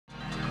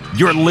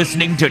You're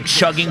listening to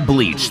Chugging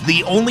Bleach,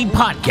 the only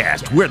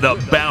podcast where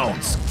the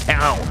bounce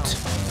count.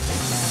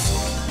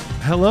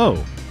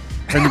 Hello,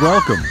 and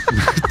welcome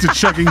to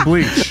Chugging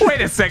Bleach. Wait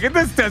a second,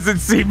 this doesn't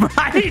seem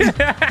right.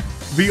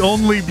 The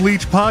only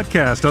Bleach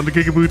podcast on the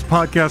GigaBoots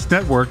Podcast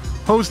Network,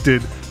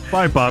 hosted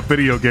by Bob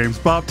Video Games.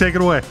 Bob, take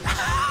it away.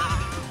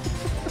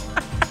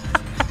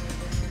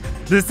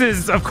 This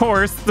is, of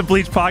course, the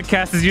Bleach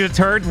podcast, as you just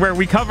heard, where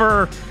we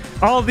cover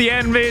all the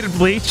animated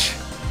Bleach.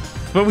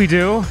 What we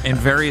do. And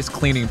various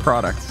cleaning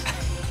products.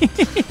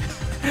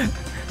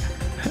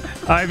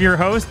 I'm your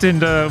host,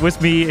 and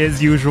with me,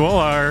 as usual,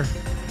 are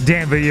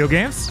Dan Video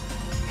Games.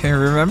 Hey,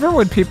 remember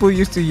when people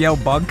used to yell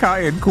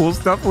Bunkai and cool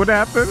stuff would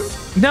happen?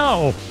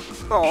 No.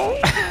 Oh.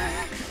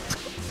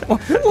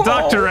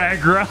 Dr.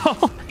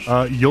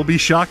 Aggro. You'll be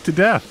shocked to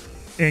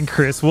death. And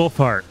Chris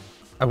Wolfhart.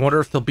 I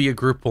wonder if there'll be a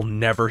group we'll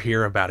never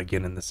hear about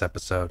again in this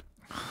episode.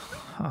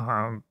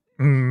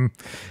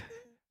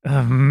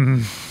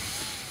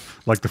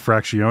 Like the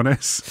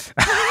Fracciones.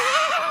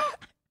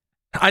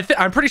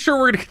 I'm pretty sure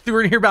we're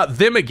gonna hear about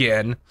them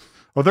again.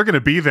 Oh, they're going to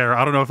be there.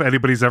 I don't know if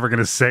anybody's ever going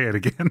to say it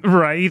again.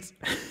 Right.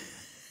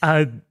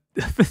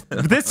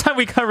 This time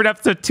we covered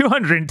episode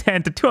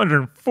 210 to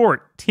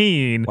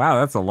 214.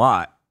 Wow, that's a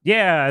lot.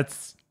 Yeah,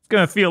 it's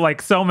going to feel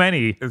like so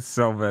many. It's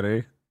so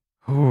many.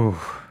 Ooh.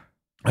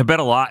 I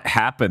bet a lot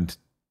happened.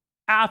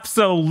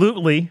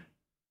 Absolutely.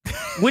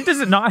 When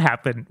does it not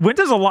happen? When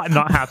does a lot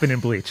not happen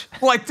in Bleach?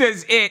 Like,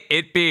 does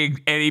it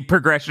being any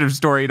progression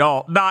story at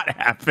all not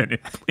happen in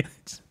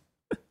Bleach?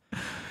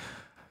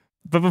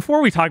 But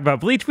before we talk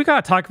about Bleach, we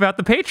got to talk about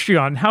the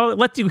Patreon, how it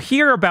lets you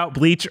hear about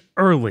Bleach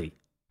early.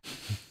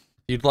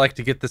 If you'd like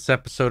to get this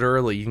episode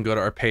early, you can go to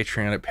our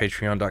Patreon at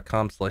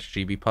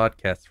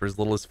patreon.com/gbpodcast. For as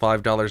little as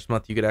 $5 a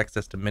month, you get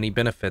access to many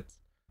benefits.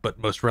 But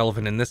most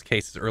relevant in this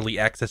case is early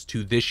access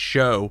to this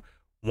show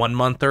 1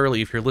 month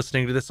early. If you're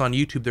listening to this on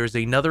YouTube, there's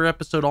another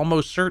episode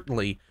almost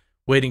certainly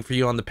waiting for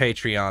you on the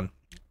Patreon.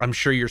 I'm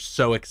sure you're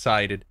so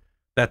excited.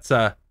 That's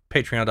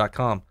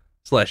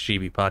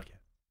patreon.com/gbpodcast.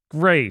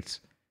 Great.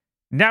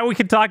 Now we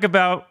can talk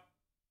about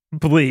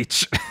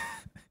Bleach.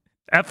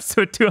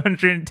 Episode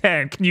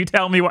 210. Can you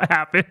tell me what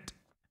happened?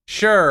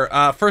 Sure.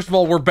 First of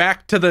all, we're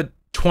back to the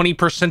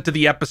 20% of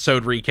the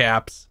episode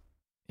recaps.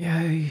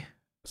 Yay.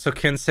 So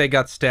Kensei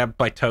got stabbed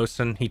by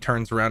Tosin. He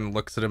turns around and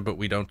looks at him, but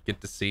we don't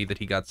get to see that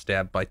he got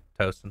stabbed by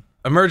Tosin.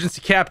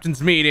 Emergency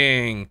captains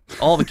meeting.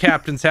 All the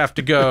captains have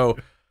to go.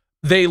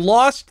 They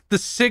lost the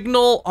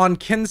signal on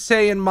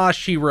Kensei and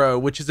Mashiro,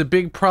 which is a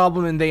big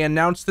problem, and they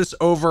announced this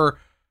over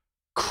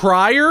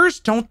criers.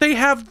 Don't they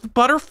have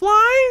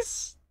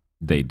butterflies?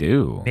 They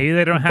do. Maybe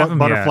they don't have them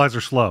Butterflies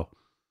are slow.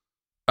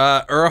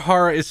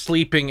 Urahara is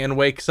sleeping and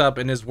wakes up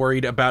and is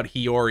worried about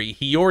Hiyori.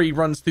 Hiyori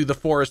runs through the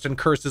forest and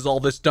curses all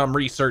this dumb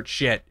research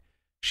shit.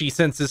 She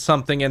senses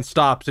something and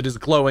stops at his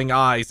glowing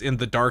eyes in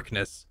the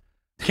darkness.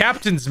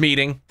 Captain's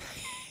meeting.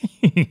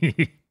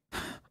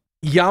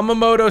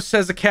 Yamamoto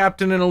says a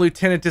captain and a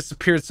lieutenant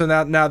disappeared, so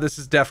now this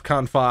is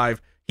DEFCON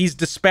 5. He's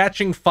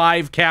dispatching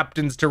 5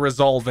 captains to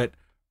resolve it.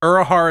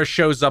 Urahara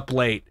shows up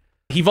late.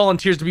 He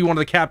volunteers to be one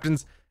of the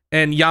captains,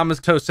 and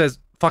Yamamoto says,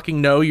 fucking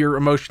no, you're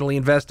emotionally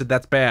invested,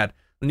 that's bad.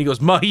 Then he goes,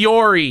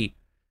 Mahiyori!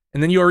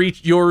 And then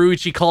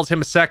Yoruichi calls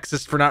him a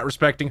sexist for not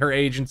respecting her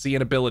agency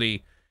and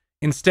ability.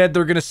 Instead,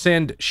 they're going to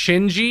send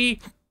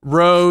Shinji,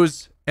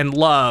 Rose, and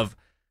Love.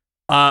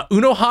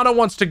 Unohana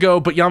wants to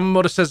go, but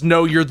Yamamoto says,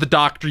 no, you're the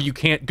doctor. You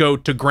can't go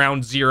to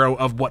ground zero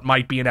of what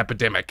might be an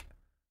epidemic.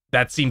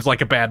 That seems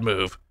like a bad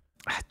move.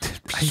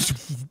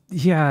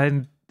 Yeah,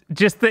 and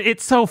just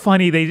it's so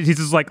funny. He's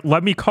just like,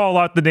 let me call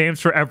out the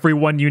names for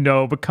everyone you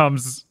know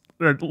becomes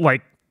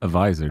like A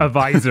visored.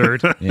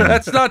 Yeah.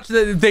 That's not,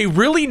 they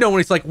really know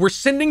when it's like, we're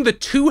sending the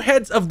 2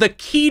 heads of the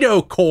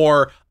Keto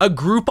Corps, a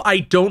group I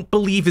don't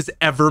believe is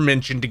ever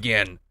mentioned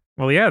again.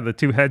 Well, yeah, the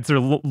 2 heads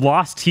are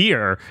lost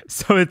here,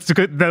 so it's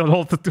good. The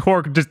whole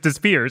corps just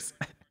disappears.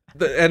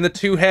 And the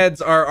 2 heads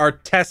are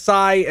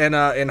Tessai and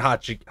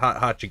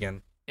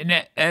Hachigen.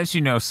 And as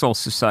you know, Soul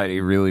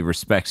Society really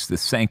respects the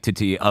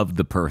sanctity of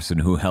the person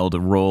who held a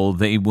role.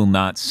 They will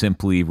not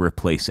simply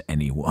replace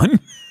anyone.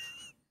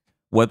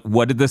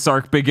 What did this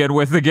arc begin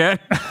with again?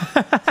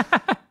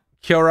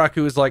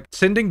 Kyoraku is like,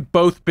 sending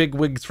both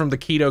bigwigs from the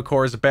Keto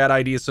Corps is a bad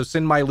idea, so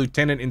send my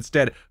lieutenant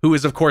instead, who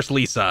is, of course,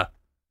 Lisa.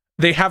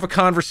 They have a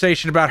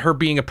conversation about her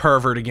being a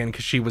pervert again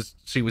because she was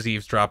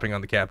eavesdropping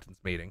on the captain's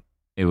meeting.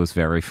 It was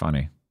very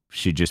funny.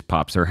 She just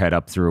pops her head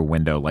up through a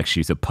window like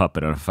she's a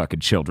puppet on a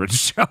fucking children's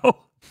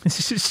show.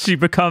 She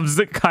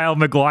becomes Kyle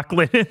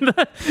MacLachlan in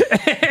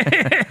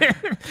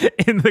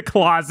the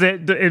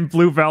closet in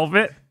Blue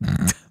Velvet.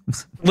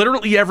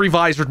 Literally every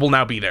Visored will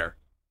now be there.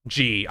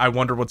 Gee, I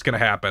wonder what's going to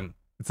happen.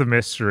 It's a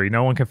mystery.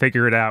 No one can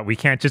figure it out. We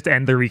can't just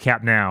end the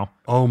recap now.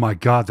 Oh my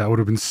god, that would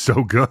have been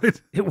so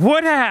good. It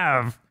would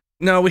have.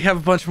 No, we have a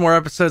bunch more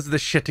episodes of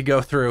this shit to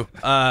go through.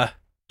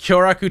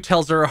 Kyoraku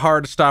tells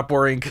Urahara to stop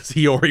worrying because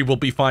Hiyori will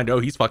be fine. Oh,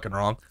 he's fucking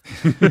wrong.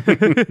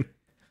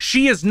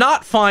 She is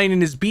not fine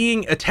and is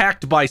being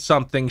attacked by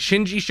something.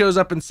 Shinji shows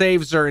up and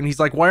saves her, and he's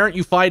like, why aren't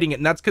you fighting it?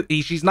 And that's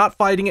because she's not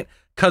fighting it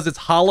because it's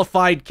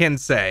holified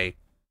Kensei.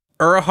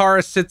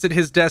 Urahara sits at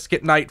his desk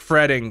at night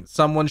fretting.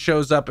 Someone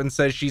shows up and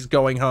says she's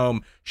going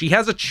home. She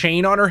has a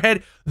chain on her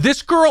head.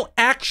 This girl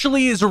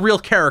actually is a real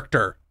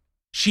character.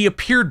 She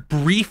appeared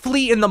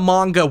briefly in the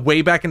manga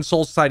way back in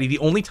Soul Society. The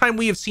only time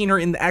we have seen her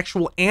in the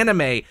actual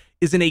anime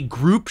is in a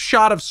group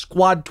shot of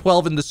Squad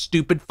 12 in the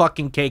stupid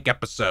fucking cake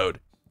episode.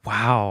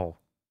 Wow.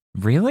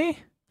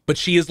 Really? But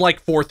she is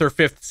like 4th or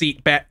 5th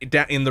seat back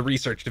in the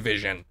research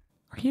division.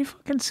 Are you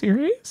fucking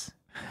serious?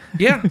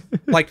 Yeah,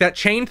 like that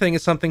chain thing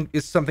is something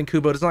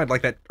Kubo designed,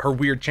 like that her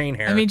weird chain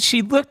hair. I mean,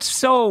 she looked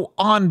so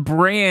on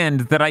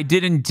brand that I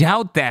didn't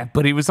doubt that,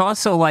 but it was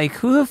also like,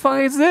 who the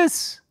fuck is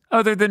this?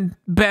 Other than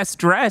best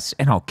dress,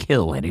 and I'll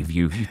kill any of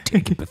you if you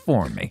take it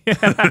before me.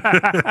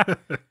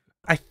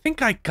 I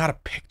think I got a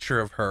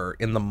picture of her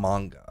in the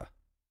manga.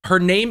 Her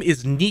name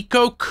is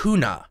Nico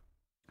Kuna.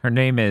 Her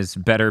name is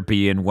better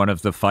be in one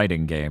of the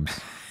fighting games.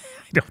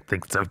 I don't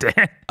think so,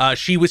 Dan.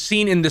 She was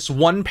seen in this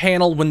one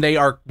panel when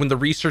the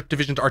research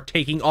divisions are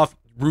taking off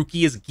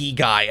Rukia's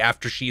Gigai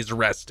after she is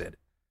arrested.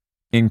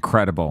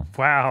 Incredible.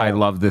 Wow. I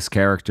love this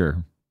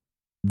character.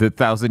 The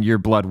 1,000-Year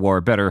Blood War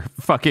better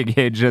fucking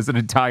hinge as an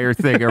entire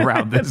thing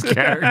around this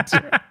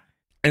character.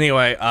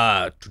 Anyway,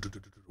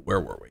 where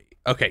were we?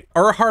 Okay,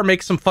 Urahara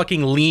makes some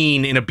fucking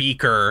lean in a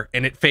beaker,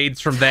 and it fades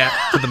from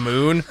that to the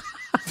moon.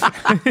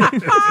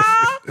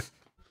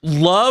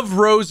 Love,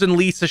 Rose, and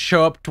Lisa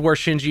show up to where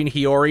Shinji and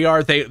Hiyori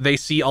are.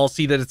 They all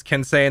see that it's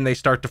Kensei, and they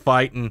start to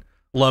fight, and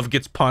Love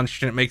gets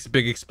punched, and it makes a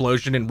big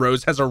explosion, and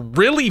Rose has a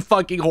really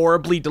fucking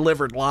horribly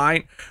delivered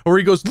line where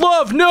he goes,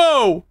 "Love,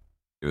 no!"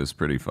 It was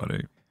pretty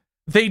funny.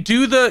 They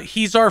do the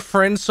 "he's our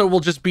friend, so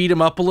we'll just beat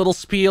him up" a little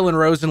spiel, and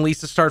Rose and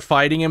Lisa start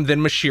fighting him. Then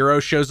Mashiro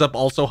shows up,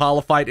 also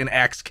holified, and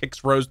axe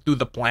kicks Rose through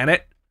the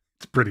planet.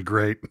 It's pretty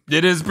great.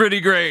 It is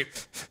pretty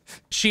great.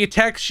 She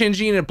attacks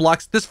Shinji and it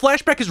blocks. This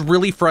flashback is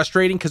really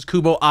frustrating because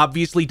Kubo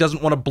obviously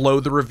doesn't want to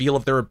blow the reveal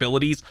of their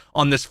abilities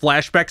on this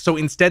flashback, so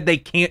instead they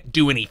can't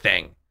do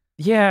anything.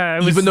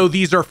 Yeah. Even though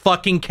these are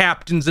fucking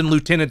captains and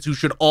lieutenants who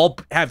should all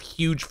have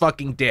huge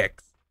fucking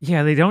dicks.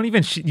 Yeah, they don't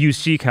even use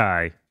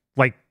Shikai.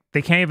 Like,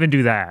 they can't even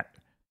do that.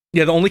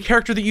 Yeah, the only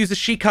character that uses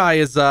Shikai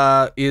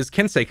is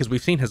Kensei, because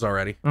we've seen his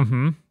already.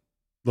 Mm-hmm.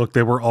 Look,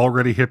 they were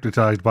already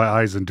hypnotized by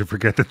Aizen to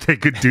forget that they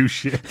could do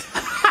shit.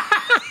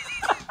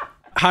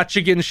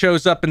 Hachigen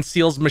shows up and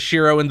seals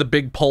Mashiro in the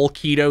big pole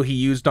Kido he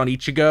used on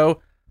Ichigo.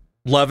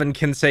 Love and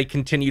Kensei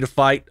continue to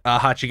fight.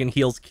 Hachigen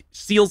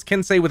seals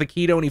Kensei with a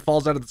Kido and he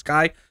falls out of the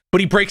sky,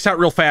 but he breaks out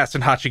real fast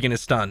and Hachigen is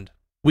stunned.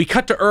 We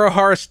cut to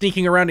Urahara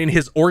sneaking around in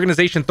his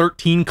Organization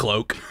 13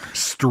 cloak.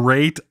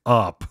 Straight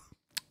up.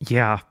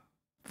 Yeah.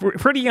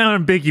 Pretty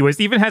unambiguous.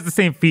 Even has the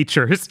same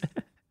features.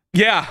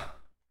 Yeah.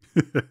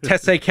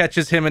 Tessei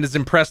catches him and is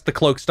impressed the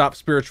cloak stops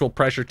spiritual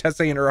pressure.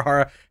 Tessei and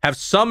Urahara have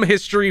some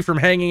history from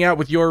hanging out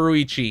with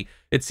Yoruichi.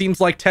 It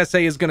seems like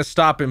Tessei is going to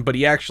stop him, but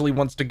he actually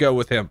wants to go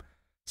with him.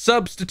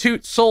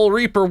 Substitute Soul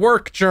Reaper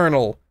work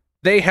journal.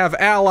 They have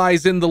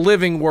allies in the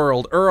living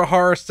world.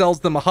 Urahara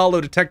sells them a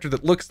holo detector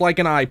that looks like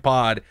an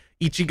iPod.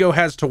 Ichigo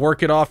has to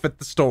work it off at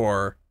the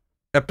store.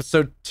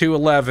 Episode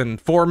 211.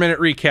 4-minute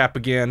recap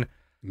again.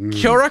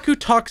 Kyoraku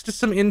talks to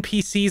some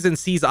NPCs and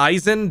sees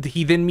Aizen.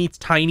 He then meets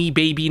tiny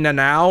baby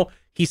Nanao.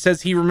 He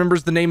says he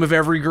remembers the name of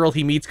every girl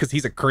he meets because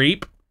he's a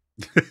creep.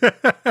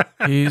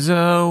 He's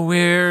a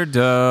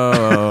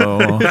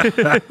weirdo.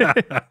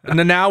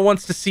 Nanao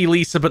wants to see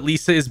Lisa, but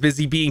Lisa is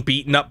busy being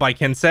beaten up by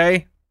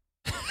Kensei.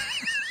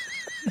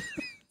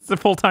 It's a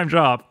full-time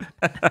job.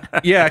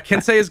 Yeah,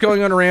 Kensei is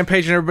going on a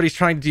rampage and everybody's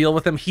trying to deal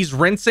with him. He's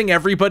rinsing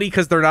everybody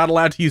because they're not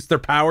allowed to use their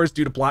powers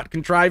due to plot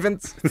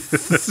contrivance.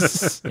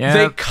 Yeah.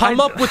 They come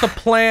up with a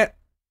plan.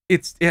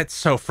 It's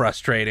so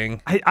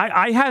frustrating.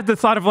 I had the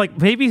thought of, like,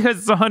 maybe because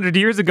it's 100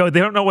 years ago, they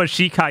don't know what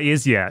Shikai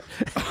is yet.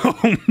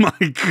 Oh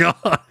my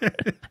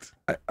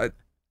god.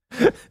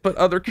 But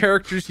other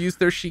characters use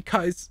their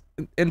Shikais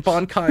and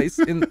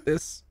Bankais in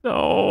this.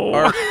 No.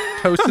 Are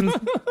Tosen's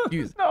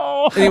use.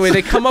 No. Anyway,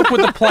 they come up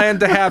with a plan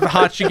to have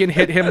Hachigen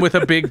hit him with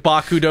a big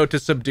Bakudo to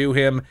subdue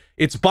him.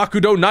 It's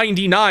Bakudo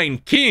 99,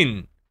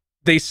 Kin!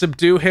 They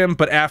subdue him,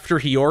 but after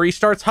Hiyori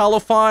starts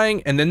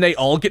holofying, and then they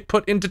all get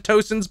put into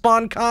Tosen's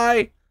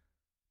Bankai.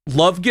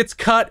 Love gets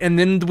cut, and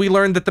then we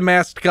learn that the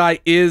masked guy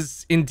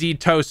is indeed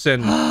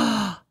Tosen.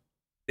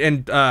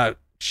 And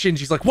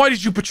Shinji's like, "Why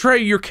did you betray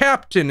your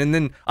captain?" And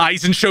then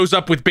Aizen shows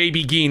up with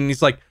Baby Gin, and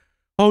he's like,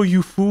 "Oh,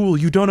 you fool,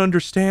 you don't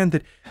understand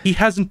that he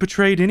hasn't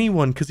betrayed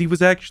anyone because he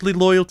was actually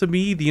loyal to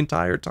me the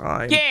entire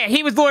time." Yeah,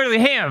 he was loyal to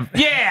him.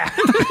 Yeah.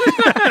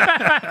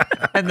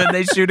 And then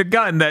they shoot a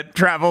gun that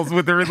travels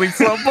with a really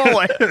slow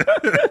bullet.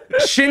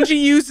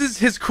 Shinji uses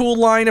his cool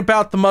line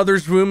about the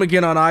mother's womb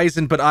again on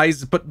Aizen, but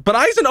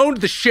Aizen owned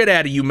the shit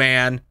out of you,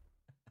 man.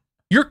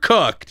 You're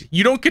cooked.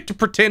 You don't get to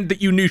pretend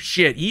that you knew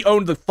shit. He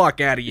owned the fuck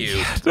out of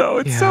you. No,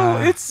 it's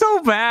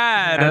so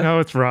bad. I know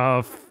it's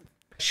rough.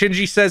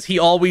 Shinji says he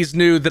always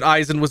knew that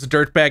Aizen was a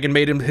dirtbag and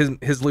made him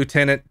his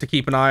lieutenant to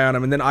keep an eye on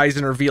him. And then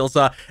Aizen reveals,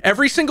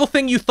 every single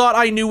thing you thought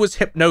I knew was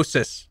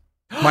hypnosis.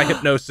 My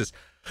hypnosis.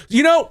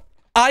 You know,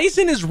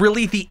 Aizen is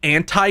really the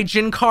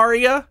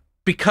anti-Jinkaria.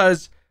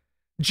 because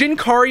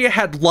Jinkaria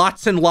had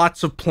lots and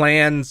lots of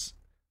plans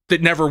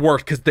that never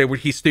worked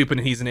because he's stupid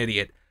and he's an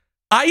idiot.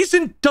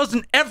 Aizen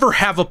doesn't ever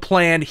have a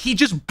plan. He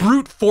just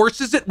brute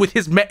forces it with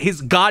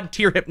his god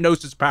tier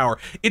hypnosis power.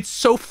 It's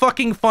so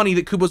fucking funny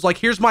that Kubo's like,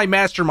 here's my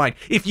mastermind.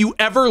 If you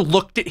ever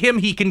looked at him,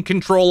 he can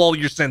control all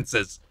your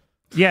senses.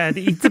 Yeah,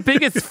 he's the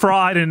biggest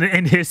fraud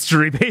in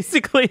history,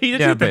 basically. He's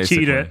just a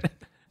cheater.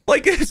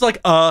 Like, it's like,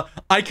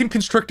 I can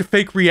construct a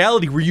fake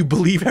reality where you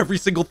believe every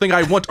single thing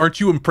I want.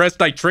 Aren't you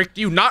impressed I tricked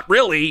you? Not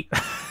really.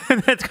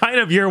 That's kind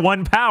of your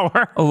one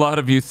power. A lot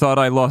of you thought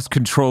I lost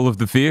control of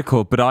the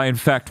vehicle, but I, in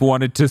fact,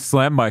 wanted to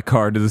slam my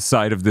car to the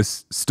side of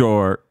this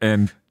store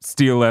and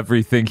steal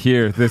everything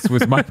here. This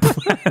was my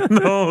plan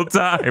the whole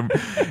time.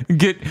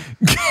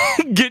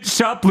 Get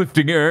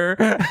shoplifting her.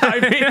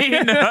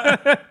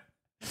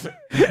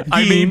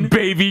 I mean,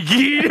 baby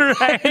Geet.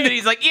 Right? And then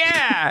he's like,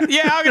 yeah,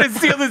 I'm going to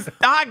steal this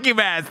hockey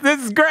mask.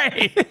 This is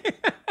great.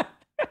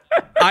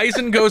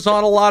 Aizen goes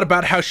on a lot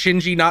about how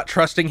Shinji not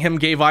trusting him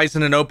gave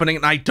Aizen an opening,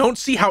 and I don't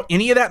see how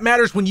any of that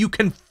matters when you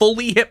can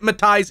fully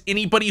hypnotize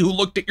anybody who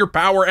looked at your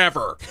power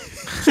ever.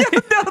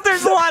 No,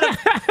 there's a lot of...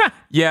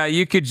 Yeah,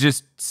 you could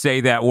just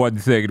say that one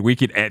thing and we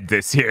could end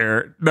this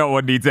here. No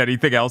one needs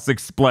anything else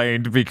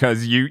explained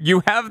because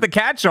you have the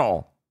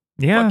catch-all.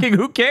 Yeah. Fucking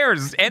who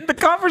cares? End the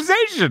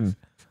conversation.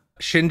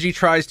 Shinji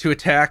tries to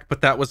attack,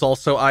 but that was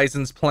also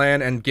Aizen's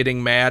plan, and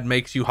getting mad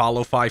makes you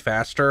hollow-fi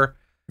faster.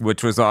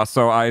 Which was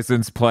also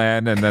Aizen's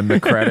plan, and then the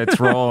credits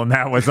roll, and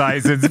that was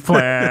Aizen's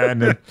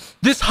plan.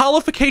 This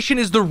hollification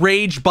is the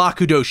Rage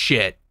Bakudo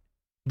shit.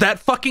 That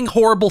fucking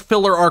horrible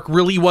filler arc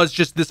really was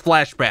just this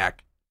flashback.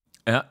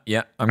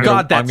 Yeah.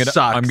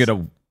 Sucks.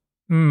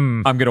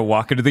 I'm gonna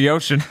walk into the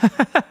ocean.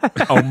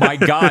 Oh my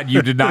god,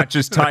 you did not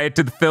just tie it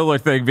to the filler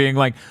thing being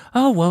like,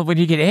 oh well, when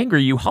you get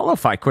angry you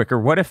hollowfy quicker.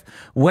 What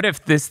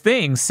if this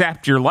thing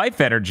sapped your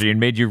life energy and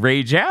made you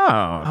rage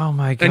out? Oh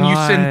my god. And you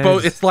send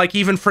both, it's like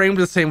even framed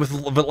the same with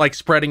like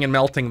spreading and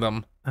melting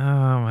them. Oh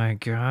my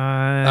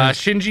god.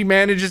 Shinji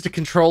manages to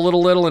control it a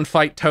little and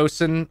fight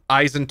Tosen.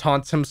 Aizen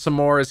taunts him some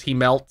more as he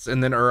melts,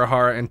 and then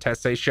Urahara and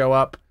Tessei show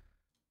up.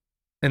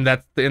 And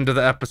that's the end of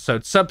the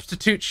episode.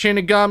 Substitute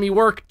Shinigami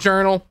work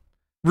journal.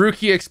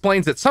 Rukia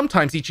explains that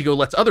sometimes Ichigo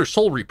lets other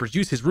Soul Reapers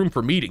use his room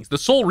for meetings. The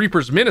Soul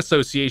Reapers Men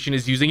Association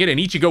is using it, and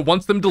Ichigo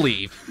wants them to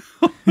leave.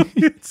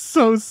 It's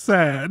so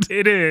sad.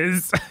 It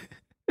is.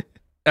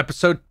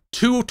 Episode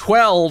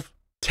 212.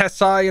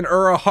 Tessai and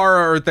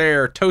Urahara are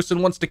there.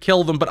 Tosen wants to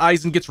kill them, but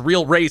Aizen gets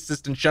real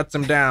racist and shuts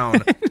him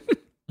down.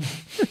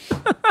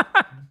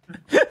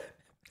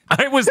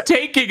 I was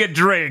taking a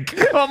drink.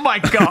 Oh my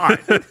god.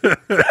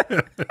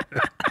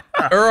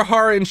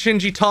 Urahara and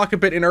Shinji talk a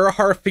bit, and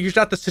Urahara figures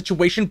out the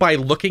situation by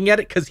looking at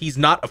it because he's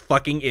not a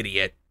fucking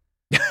idiot.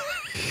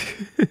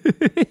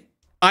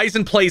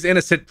 Aizen plays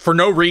innocent for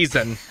no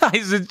reason.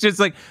 Aizen's just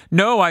like,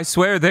 no, I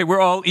swear they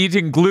were all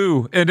eating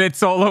glue and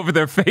it's all over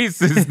their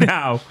faces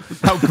now.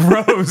 How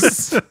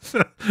gross.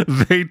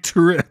 They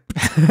trip.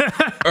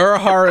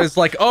 Urahara is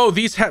like, oh,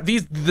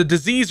 the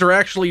disease are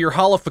actually your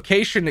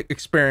holification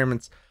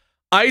experiments.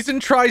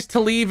 Aizen tries to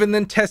leave, and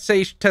then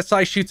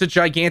Tessai shoots a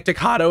gigantic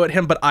Hado at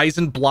him, but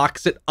Aizen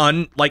blocks it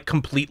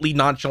completely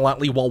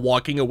nonchalantly while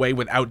walking away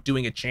without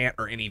doing a chant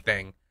or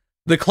anything.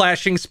 The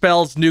clashing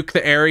spells nuke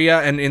the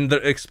area, and in the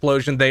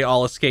explosion, they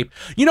all escape.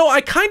 You know,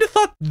 I kind of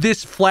thought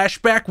this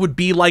flashback would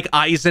be like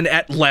Aizen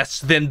at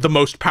less than the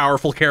most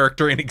powerful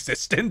character in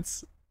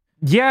existence.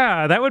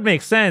 Yeah, that would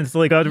make sense.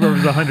 Like, over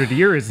 100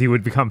 years, he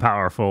would become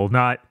powerful,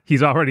 not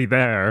he's already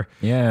there.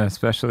 Yeah,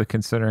 especially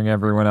considering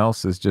everyone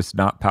else is just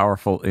not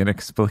powerful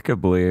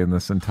inexplicably in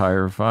this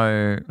entire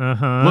fight.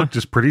 Look,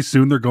 just pretty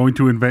soon they're going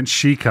to invent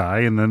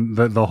Shikai, and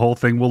then the whole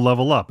thing will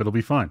level up. It'll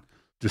be fine.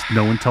 Just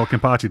no one tell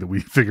Kenpachi that we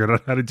figured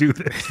out how to do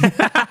this.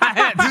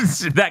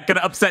 That could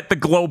upset the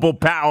global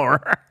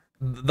power.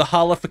 The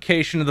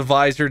holification of the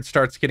Visored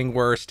starts getting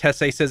worse.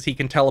 Tessei says he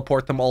can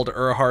teleport them all to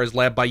Urahara's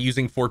lab by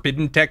using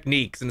forbidden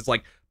techniques, and it's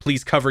like,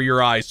 please cover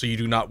your eyes so you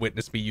do not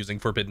witness me using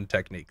forbidden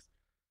techniques.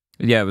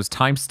 Yeah, it was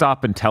time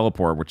stop and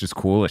teleport, which is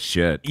cool as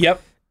shit.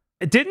 Yep.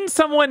 Didn't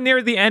someone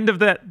near the end of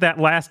that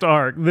last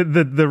arc,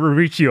 the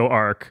Mauricio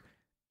arc,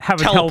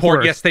 have a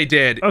teleport? Yes, they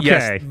did. Okay.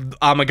 Yes,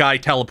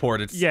 Amagai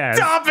teleported. Yeah.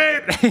 Stop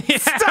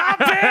it! Stop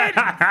it!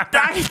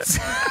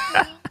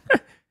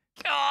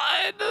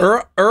 God.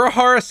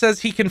 Urahara says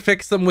he can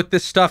fix them with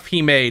this stuff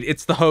he made.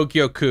 It's the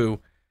Hogyoku.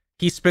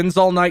 He spends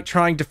all night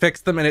trying to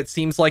fix them, and it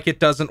seems like it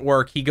doesn't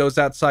work. He goes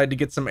outside to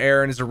get some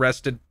air and is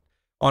arrested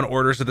on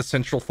orders of the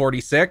Central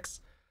 46.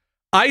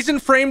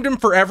 Aizen framed him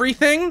for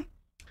everything.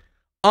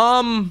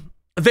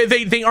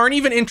 They aren't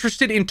even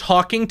interested in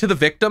talking to the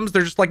victims.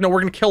 They're just like, no, we're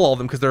gonna kill all of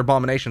them because they're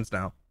abominations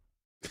now.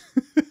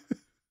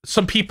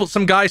 Some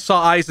guy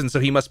saw Aizen,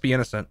 so he must be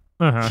innocent.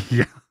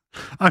 Yeah.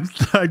 I'm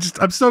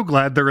so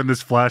glad they're in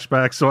this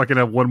flashback so I can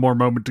have one more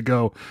moment to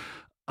go,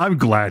 I'm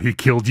glad he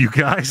killed you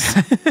guys.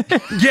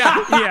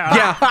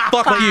 Yeah.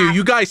 Fuck you.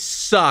 You guys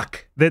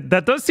suck.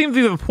 That does seem to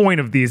be the point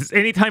of these.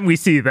 Anytime we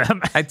see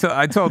them. I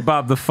told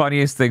Bob the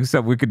funniest things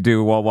that we could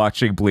do while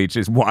watching Bleach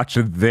is watch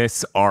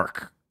this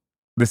arc.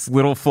 this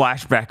little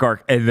flashback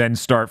arc and then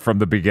start from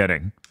the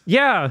beginning.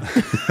 Yeah.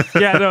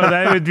 Yeah, no,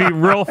 that would be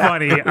real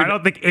funny. I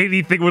don't think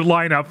anything would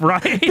line up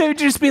right. They would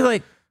just be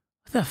like,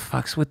 what the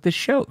fuck's with this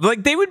show?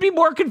 Like, they would be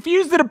more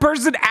confused than a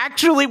person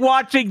actually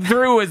watching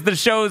through as the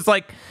show is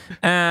like,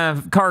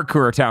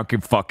 Kakurizer Town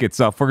can fuck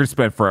itself. We're going to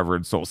spend forever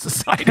in Soul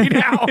Society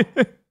now.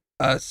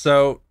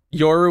 So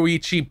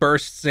Yoruichi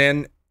bursts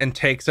in and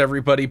takes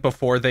everybody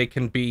before they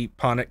can be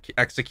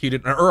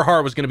executed. And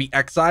Urahara was going to be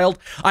exiled.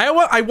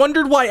 I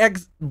wondered why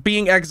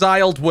being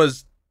exiled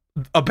was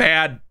a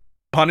bad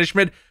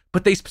punishment,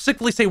 but they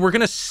specifically say we're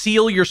going to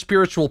seal your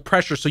spiritual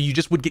pressure so you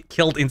just would get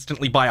killed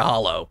instantly by a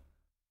hollow.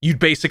 You'd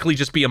basically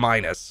just be a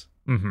minus.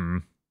 Mm-hmm.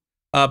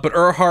 But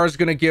Urahara is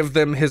going to give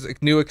them his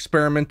new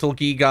experimental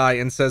Gigai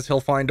and says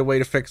he'll find a way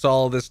to fix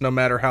all of this no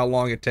matter how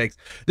long it takes.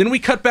 Then we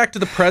cut back to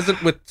the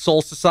present with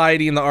Soul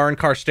Society and the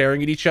Arrancar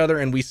staring at each other,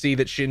 and we see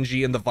that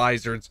Shinji and the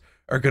Vizards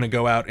are going to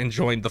go out and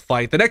join the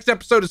fight. The next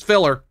episode is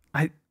filler.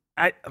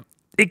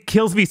 It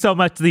kills me so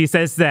much that he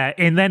says that.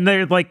 And then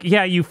they're like,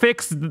 yeah, you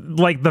fixed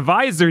like the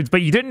Vizards,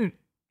 but you didn't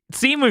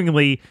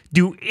seemingly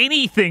do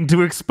anything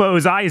to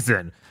expose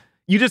Aizen.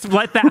 You just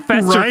let that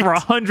fester Right? for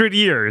 100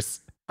 years.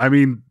 I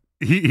mean,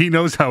 he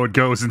knows how it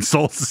goes in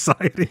Soul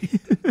Society.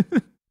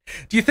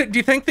 Do you think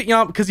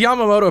that because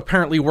Yamamoto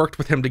apparently worked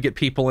with him to get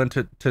people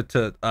into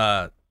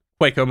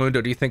Hueco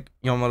Mundo, do you think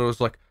Yamamoto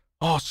was like,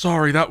 oh,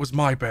 sorry, that was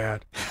my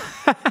bad?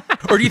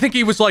 Or do you think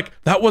he was like,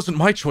 that wasn't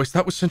my choice,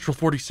 that was Central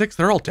 46,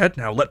 they're all dead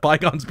now, let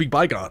bygones be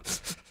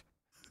bygones?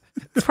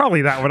 It's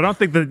probably that one. I don't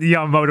think that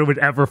Yamamoto would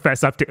ever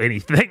fess up to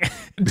anything.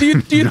 Do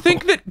you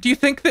think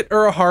that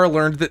Urahara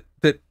learned that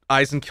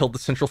Aizen killed the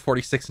Central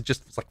 46 and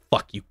just was like,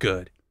 fuck you,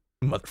 good,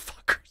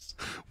 motherfuckers?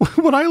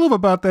 What I love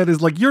about that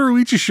is like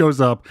Yoruichi shows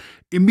up,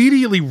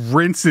 immediately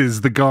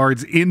rinses the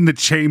guards in the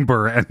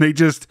chamber, and they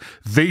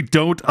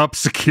don't up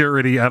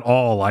security at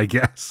all, I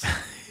guess.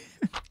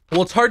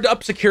 Well, it's hard to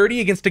up security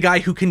against a guy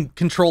who can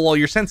control all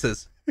your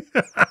senses.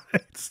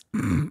 It's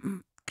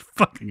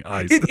fucking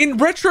Aizen. In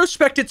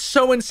retrospect, it's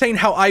so insane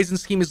how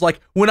Aizen's scheme is like,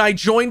 when I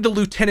joined the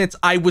lieutenants,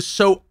 I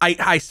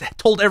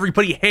told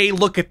everybody, hey,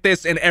 look at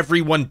this, and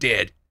everyone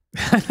did.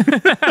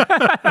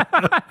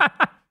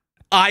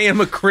 I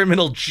am a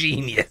criminal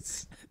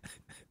genius.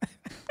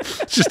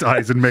 It's just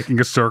Aizen making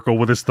a circle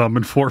with his thumb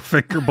and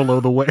forefinger below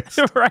the waist.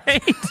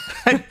 Right? He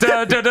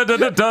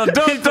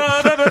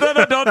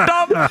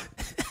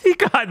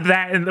got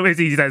that in the way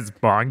he says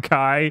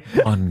Bonkai.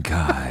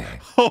 Bonkai.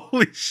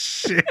 Holy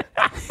shit.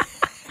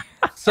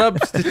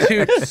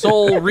 Substitute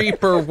Soul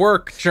Reaper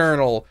work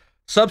journal.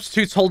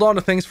 Substitutes hold on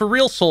to things for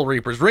real Soul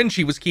Reapers.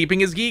 Rinchi was keeping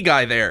his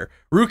Gigai there.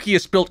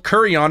 Rukia spilt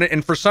curry on it,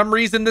 and for some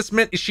reason this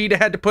meant Ishida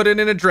had to put it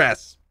in a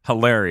dress.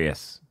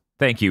 Hilarious.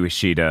 Thank you,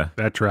 Ishida.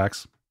 That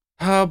tracks.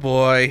 Oh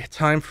boy,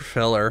 time for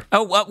filler.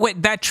 Oh,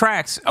 wait, that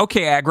tracks.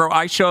 Okay, Aggro,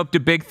 I show up to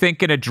Big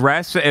Think in a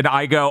dress, and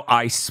I go,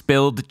 I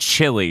spilled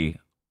chili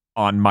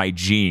on my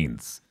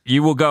jeans.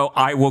 You will go,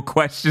 I will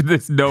question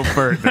this no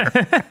further.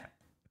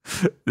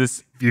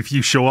 If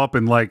you show up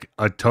in like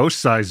a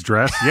toast-sized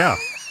dress, yeah.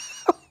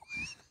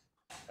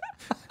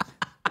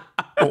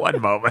 One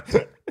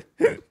moment.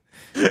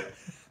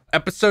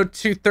 Episode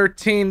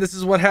 213, this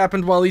is what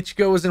happened while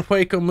Ichigo was in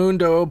Hueco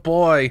Mundo. Oh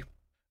boy.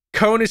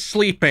 Kon is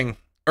sleeping.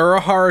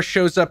 Urahara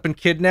shows up and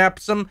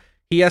kidnaps him.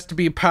 He has to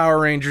be a Power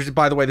Ranger.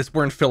 By the way,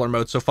 we're in filler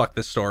mode, so fuck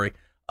this story.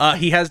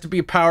 He has to be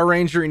a Power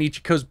Ranger in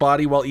Ichigo's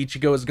body while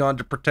Ichigo is gone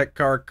to protect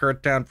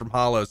Kakurizer Town from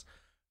hollows.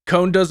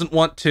 Kon doesn't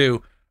want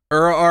to.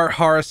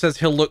 Urahara says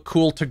he'll look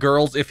cool to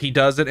girls if he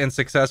does it and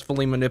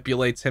successfully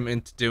manipulates him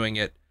into doing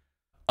it.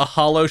 A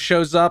hollow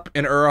shows up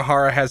and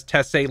Urahara has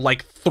Tessei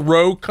like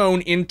throw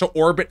Kon into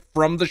orbit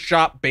from the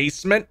shop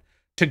basement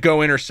to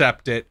go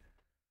intercept it.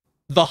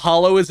 The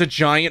hollow is a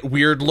giant,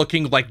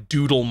 weird-looking, like,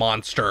 doodle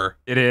monster.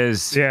 It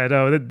is. Yeah,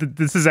 no,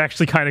 this is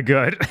actually kind of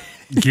good.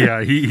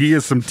 Yeah, he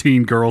is some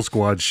teen girl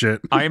squad shit.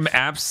 I'm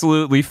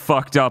absolutely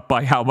fucked up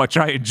by how much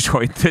I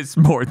enjoyed this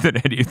more than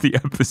any of the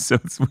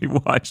episodes we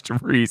watched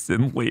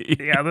recently.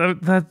 Yeah,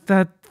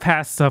 that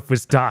past stuff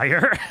was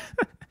dire.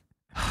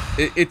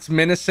 It's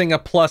menacing a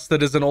plus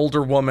that is an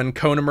older woman.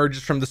 Kon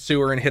emerges from the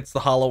sewer and hits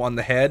the hollow on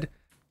the head.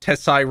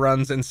 Tessai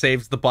runs and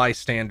saves the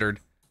bystander.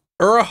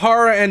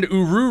 Urahara and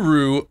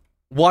Ururu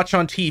watch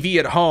on TV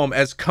at home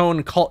as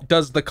Kon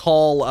does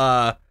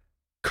the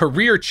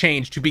career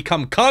change to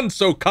become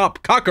Kanso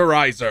Cop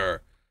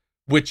Kakurizer,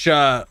 which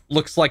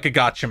looks like a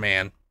gotcha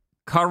man.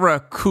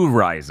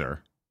 Kakurizer.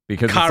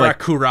 Because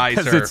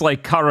Kakurizer. It's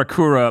like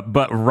Karakura,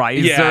 but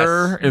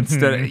riser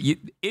instead of...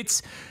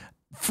 It's...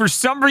 For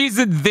some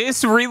reason,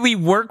 this really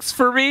works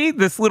for me,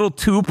 this little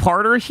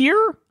two-parter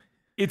here.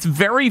 It's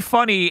very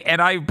funny,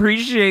 and I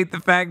appreciate the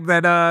fact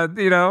that,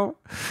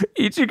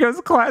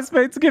 Ichigo's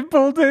classmates get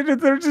pulled in, and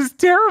they're just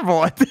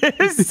terrible at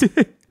this.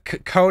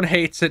 Kon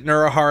hates it, and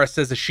Urahara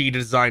says Ishida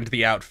designed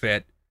the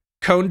outfit.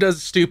 Kon does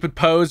a stupid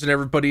pose, and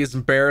everybody is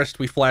embarrassed.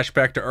 We flash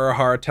back to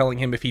Urahara telling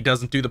him if he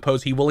doesn't do the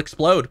pose, he will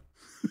explode.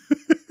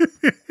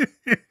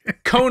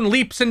 Kon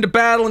leaps into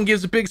battle and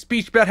gives a big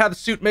speech about how the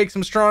suit makes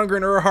him stronger,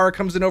 and Urahara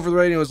comes in over the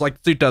radio and is like,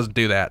 the suit doesn't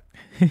do that.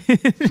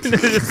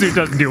 This suit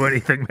doesn't do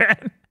anything,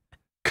 man.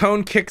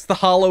 Cone kicks the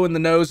hollow in the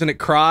nose and it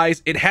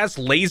cries. It has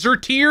laser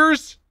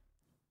tears,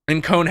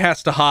 and Cone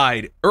has to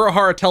hide.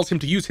 Urahara tells him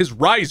to use his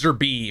riser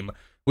beam,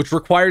 which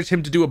requires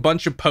him to do a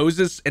bunch of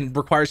poses and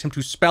requires him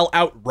to spell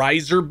out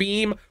riser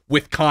beam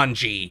with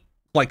kanji,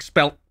 like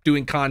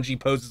doing kanji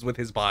poses with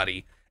his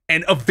body,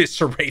 and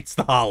eviscerates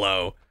the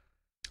hollow.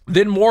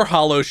 Then more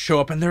hollows show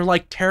up, and they're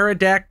like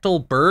pterodactyl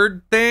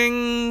bird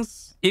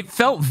things. It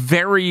felt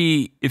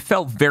very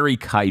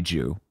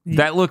kaiju.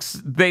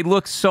 They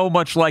look so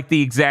much like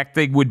the exact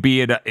thing would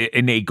be in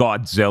a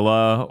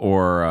Godzilla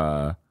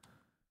or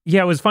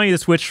Yeah, it was funny to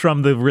switch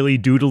from the really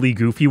doodly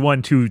goofy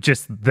one to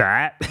just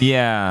that.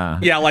 yeah.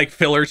 Yeah, like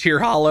filler tier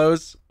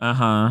hollows.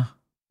 Uh-huh.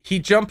 He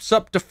jumps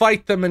up to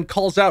fight them and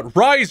calls out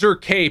Riser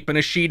Cape, and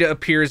Ashita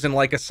appears in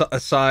like a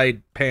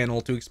side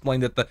panel to explain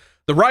that the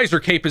Riser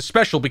Cape is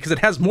special because it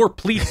has more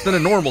pleats than a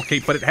normal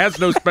cape, but it has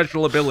no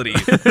special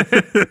abilities.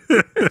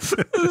 This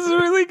is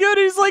really good.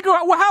 He's like,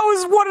 well, how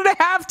is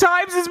 1.5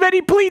 times as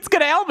many pleats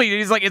gonna help me? And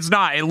he's like, it's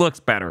not. It looks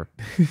better.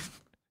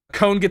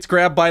 Cone gets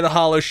grabbed by the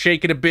hollow,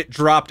 shaken a bit,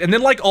 dropped, and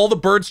then like all the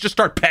birds just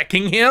start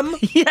pecking him.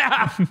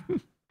 Yeah.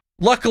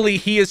 Luckily,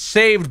 he is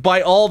saved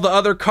by all the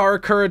other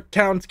Karakura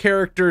Town's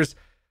characters.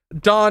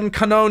 Don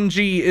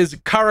Kanonji is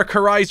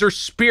Karakurizer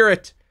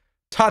Spirit.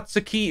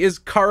 Tatsuki is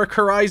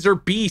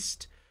Karakurizer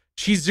Beast.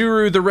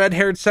 Chizuru, the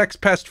red-haired sex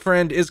pest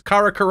friend, is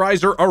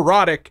Karakurizer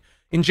Erotic.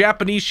 In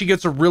Japanese, she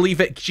gives a really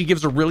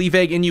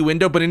vague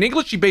innuendo, but in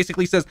English, she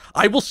basically says,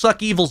 "I will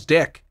suck evil's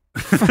dick."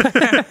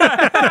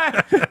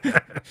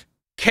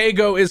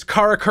 Keigo is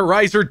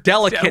Karakurizer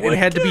Delicate and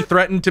had to be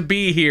threatened to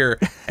be here.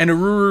 And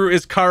Ururu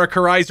is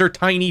Karakurizer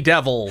Tiny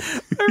Devil.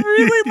 I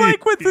really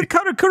like with the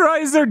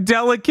Kakurizer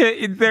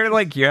Delicate, they're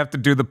like, you have to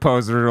do the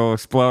pose or it'll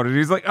explode. And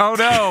he's like, oh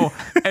no.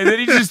 And then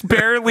he just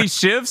barely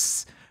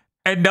shifts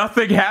and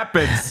nothing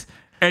happens.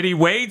 And he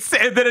waits,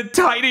 and then a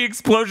tiny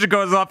explosion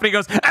goes off, and he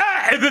goes,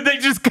 ah! And then they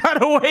just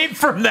cut away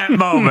from that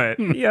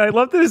moment. Yeah, I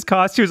love that his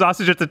costume is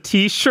also just a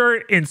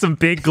t-shirt and some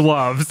big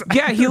gloves.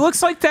 Yeah, he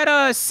looks like that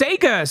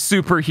Sega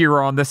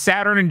superhero on the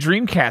Saturn and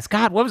Dreamcast.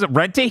 God, what was it?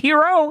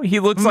 Rent-A-Hero? He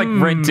looks like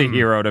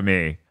Rent-A-Hero to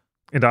me.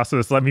 And also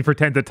just let me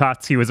pretend that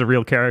Tatsuki was a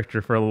real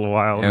character for a little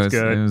while. It was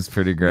good. It was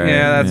pretty great.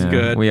 Yeah, that's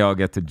good. We all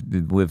get to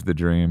live the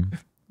dream.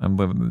 I'm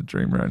living the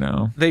dream right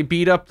now. They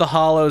beat up the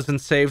hollows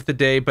and save the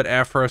day, but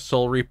Afro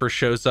Soul Reaper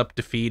shows up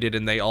defeated,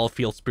 and they all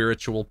feel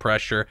spiritual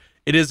pressure.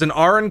 It is an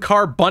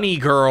Arankar bunny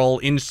girl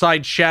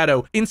inside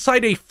Shadow,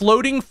 inside a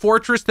floating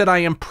fortress that I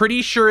am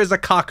pretty sure is a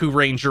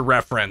Kakuranger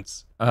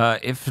reference.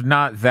 If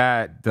not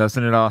that,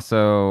 doesn't it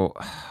also...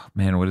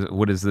 Man,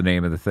 what is the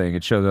name of the thing?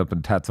 It shows up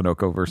in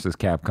Tatsunoko versus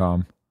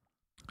Capcom.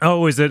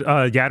 Oh, is it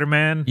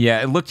Yatterman?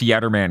 Yeah, it looked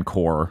Yatterman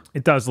core.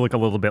 It does look a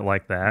little bit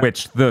like that.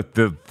 Which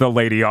the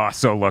lady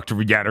also looked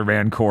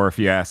Yatterman core, if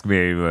you ask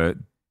me. But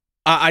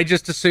I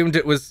just assumed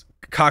it was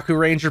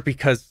Kakuranger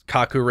because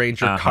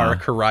Kakuranger,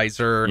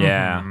 Karakurizer.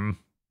 Yeah.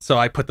 So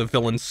I put the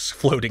villain's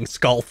floating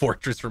skull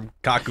fortress from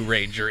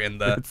Kakuranger in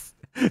the.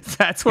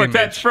 That's what image.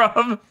 that's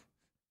from.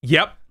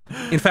 Yep.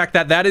 In fact,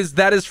 that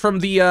is from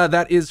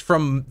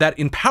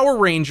in Power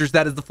Rangers,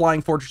 that is the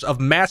flying fortress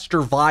of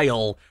Master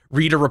Vile,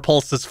 Rita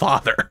Repulsa's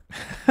father.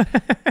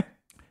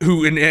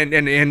 Who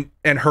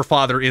and her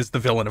father is the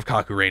villain of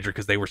Kakuranger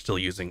because they were still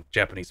using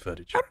Japanese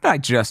footage. How did I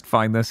just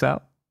find this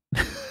out?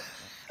 How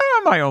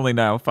am I only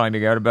now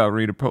finding out about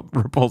Rita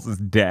Repulsa's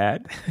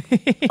dad?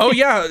 Oh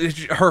yeah,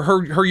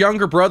 her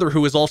younger brother,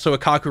 who is also a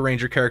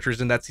Kakuranger character,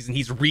 is in that season.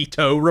 He's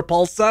Rito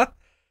Repulsa.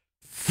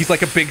 He's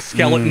like a big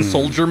skeleton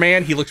soldier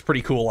man. He looks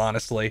pretty cool,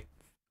 honestly.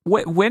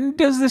 When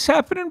does this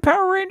happen in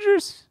Power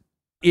Rangers?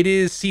 It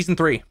is season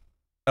 3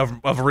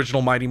 of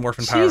original Mighty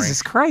Morphin Power Rangers.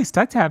 Jesus Christ,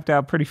 I tapped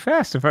out pretty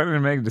fast if I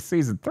didn't make it to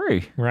season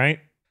 3. Right?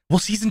 Well,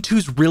 season 2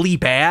 is really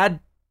bad.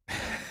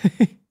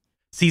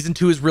 Season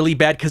 2 is really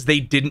bad because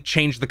they didn't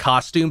change the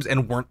costumes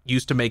and weren't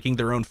used to making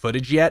their own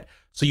footage yet.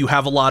 So you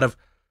have a lot of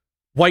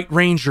White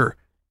Ranger,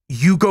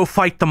 you go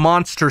fight the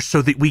monster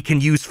so that we can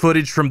use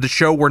footage from the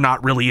show we're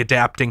not really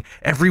adapting.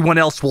 Everyone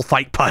else will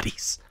fight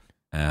putties.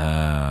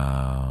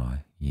 Oh,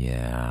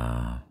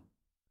 yeah.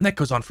 And that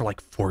goes on for like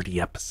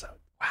 40 episodes.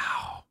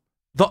 Wow.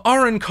 The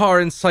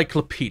Arankar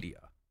Encyclopedia.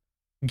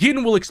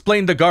 Gin will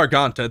explain the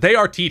Garganta. They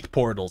are teeth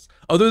portals.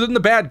 Other than the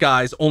bad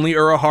guys, only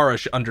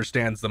Urahara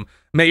understands them.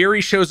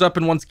 Mayuri shows up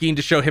and wants Gin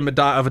to show him a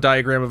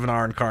diagram of an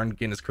Arankar, and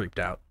Gin is creeped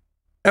out.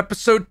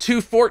 Episode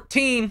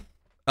 214.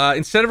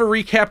 Instead of a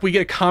recap, we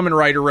get a Kamen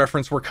Rider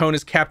reference where Kon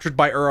is captured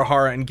by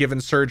Urahara and given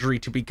surgery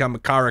to become a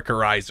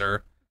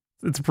Karakurizer.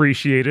 It's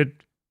appreciated.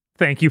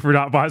 Thank you for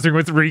not bothering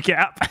with the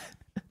recap.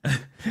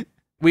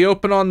 We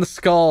open on the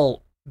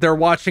skull. They're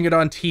watching it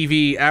on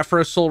TV.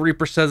 Afro Soul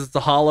Reaper says it's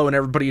a hollow and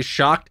everybody is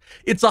shocked.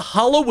 It's a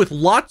hollow with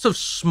lots of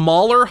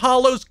smaller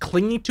hollows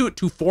clinging to it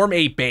to form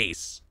a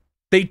base.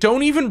 They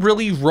don't even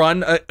really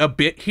run a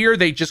bit here.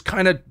 They just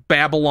kind of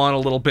babble on a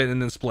little bit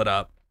and then split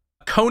up.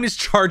 Kon is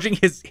charging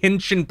his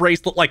Henshin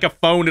bracelet like a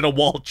phone in a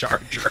wall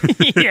charger.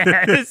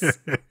 Yes.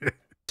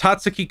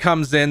 Tatsuki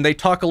comes in. They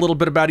talk a little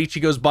bit about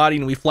Ichigo's body,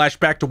 and we flash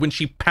back to when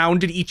she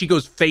pounded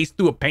Ichigo's face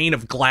through a pane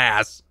of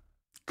glass.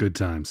 Good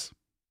times.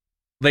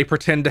 They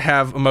pretend to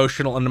have an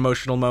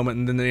emotional moment,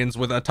 and then it ends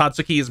with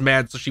Tatsuki is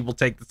mad, so she will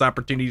take this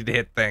opportunity to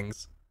hit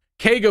things.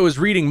 Keigo is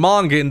reading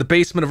manga in the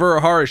basement of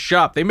Urahara's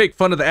shop. They make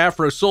fun of the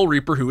Afro Soul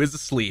Reaper, who is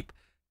asleep.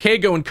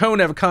 Keigo and Kon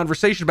have a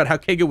conversation about how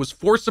Keigo was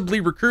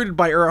forcibly recruited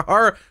by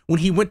Urahara when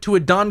he went to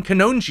a Don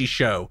Kanonji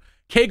show.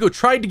 Keigo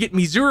tried to get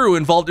Mizuru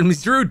involved, and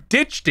Mizuru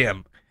ditched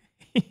him.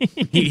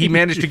 he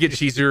managed to get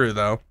Chizuru,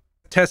 though.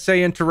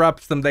 Tessei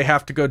interrupts them. They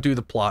have to go do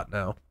the plot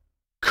now.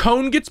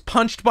 Kon gets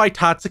punched by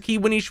Tatsuki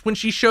when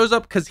she shows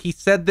up because he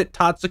said that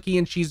Tatsuki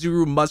and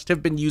Chizuru must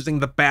have been using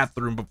the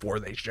bathroom before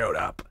they showed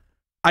up.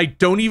 I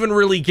don't even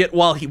really get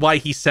why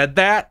he said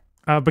that.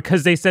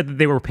 Because they said that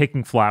they were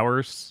picking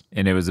flowers.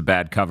 And it was a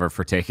bad cover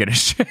for taking a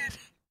shit.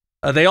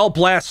 They all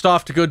blast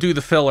off to go do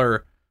the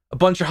filler. A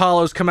bunch of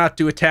hollows come out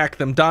to attack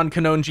them. Don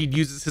Kanonji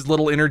uses his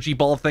little energy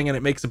ball thing and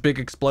it makes a big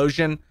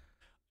explosion.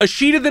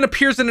 Ashita then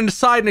appears in an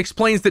aside and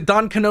explains that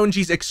Don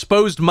Kanonji's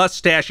exposed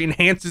mustache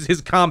enhances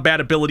his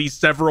combat abilities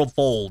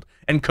several-fold.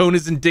 And Kon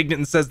is indignant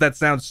and says that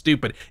sounds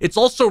stupid. It's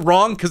also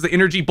wrong because the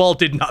energy ball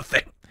did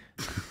nothing.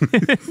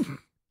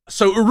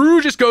 So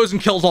Uru just goes and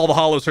kills all the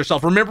hollows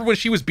herself. Remember when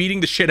she was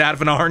beating the shit out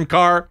of an iron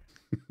car?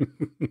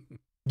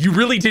 You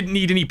really didn't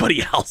need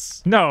anybody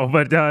else. No,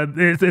 but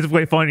it's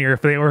way funnier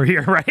if they were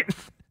here, right?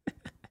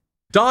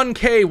 Don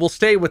K will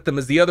stay with them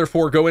as the other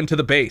four go into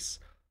the base.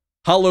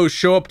 Hollows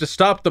show up to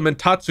stop them and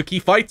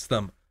Tatsuki fights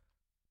them.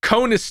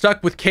 Kon is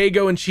stuck with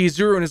Keigo and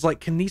Chizuru and is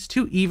like, can these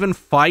two even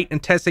fight?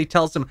 And Tessei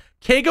tells him,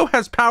 Keigo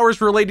has powers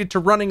related to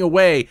running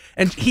away.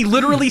 And he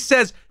literally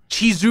says,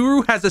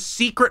 Chizuru has a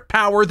secret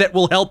power that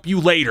will help you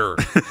later.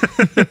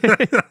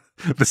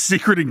 The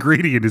secret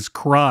ingredient is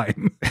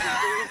crime.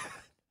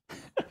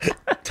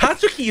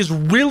 Tatsuki is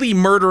really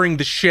murdering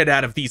the shit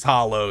out of these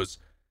hollows.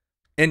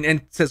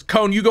 And says,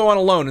 Kon, you go on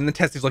alone. And then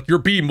Tessei's like, your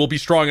beam will be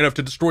strong enough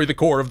to destroy the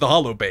core of the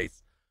hollow base.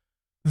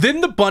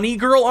 Then the bunny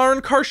girl iron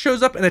car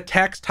shows up and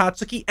attacks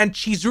Tatsuki, and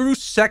Chizuru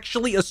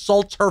sexually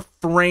assaults her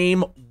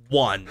frame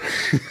 1.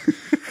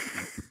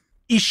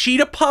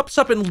 Ishida pops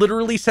up and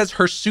literally says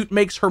her suit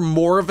makes her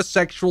more of a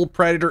sexual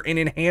predator and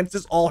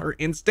enhances all her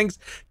instincts,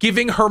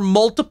 giving her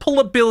multiple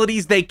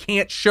abilities they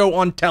can't show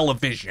on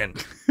television.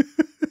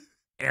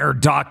 Air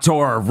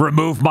Doctor,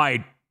 remove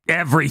my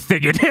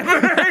everything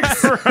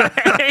inhibitors.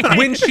 Right?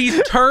 When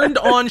she's turned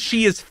on,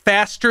 she is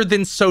faster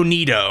than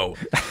Sonito.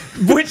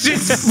 Which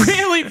is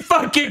really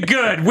fucking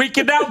good. We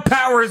can now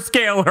power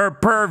scale her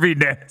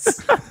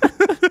perviness.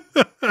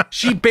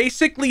 She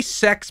basically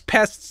sex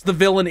pests the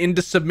villain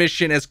into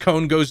submission as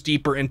Kon goes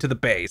deeper into the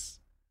base.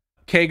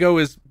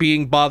 Keigo is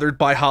being bothered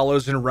by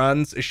hollows and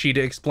runs.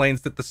 Ishida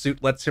explains that the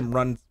suit lets him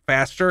run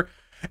faster.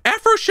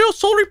 Afro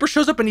Soul Reaper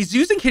shows up and he's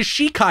using his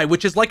Shikai,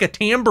 which is like a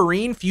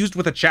tambourine fused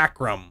with a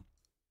chakram.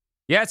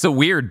 Yeah, it's a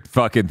weird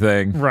fucking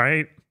thing.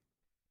 Right.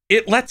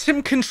 It lets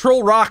him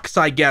control rocks,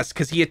 I guess,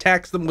 because he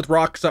attacks them with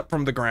rocks up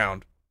from the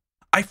ground.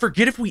 I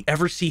forget if we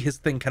ever see his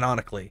thing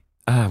canonically.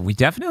 We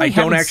definitely I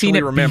don't haven't seen actually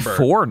it remember.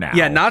 before now.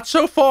 Yeah, not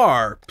so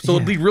far. So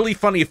it'd be really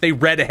funny if they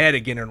read ahead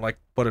again and like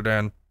put it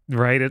in.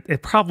 Right.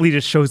 It probably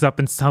just shows up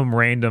in some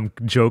random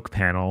joke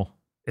panel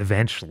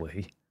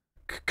eventually.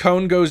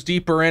 Kon goes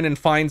deeper in and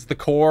finds the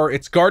core.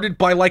 It's guarded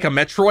by like a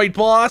Metroid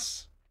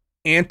boss.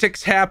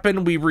 Antics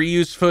happen. We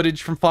reused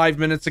footage from 5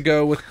 minutes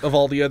ago of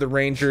all the other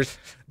Rangers.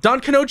 Don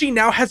Kanonji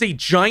now has a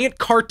giant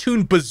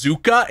cartoon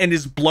bazooka and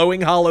is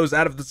blowing hollows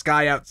out of the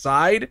sky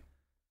outside.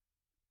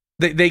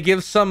 They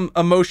give some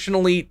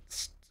emotionally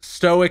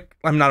stoic...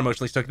 I'm not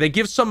emotionally stoic. They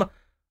give some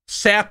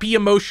sappy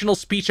emotional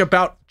speech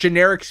about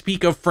generic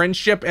speak of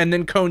friendship, and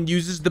then Kon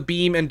uses the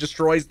beam and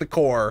destroys the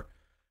core.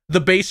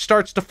 The base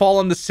starts to fall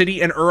on the city,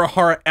 and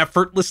Urahara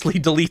effortlessly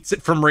deletes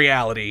it from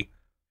reality.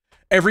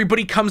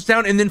 Everybody comes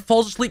down and then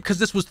falls asleep because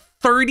this was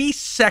 30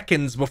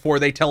 seconds before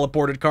they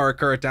teleported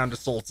Karakura down to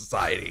Soul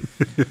Society.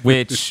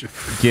 Which,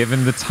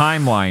 given the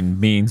timeline,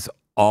 means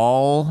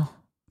all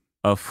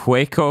of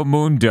Hueco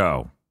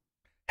Mundo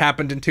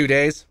Happened in 2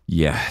 days?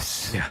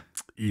 Yes. Yeah.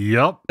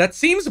 Yep. That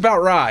seems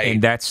about right.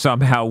 And that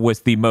somehow was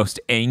the most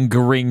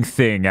angering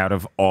thing out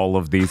of all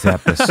of these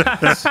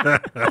episodes.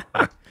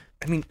 I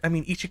mean,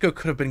 Ichigo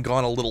could have been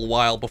gone a little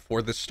while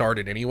before this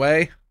started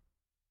anyway.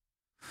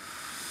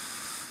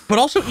 But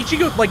also,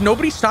 Ichigo, like,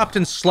 nobody stopped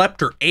and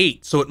slept or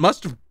ate, so it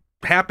must have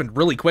happened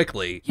really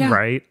quickly. Yeah.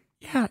 Right.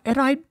 Yeah, and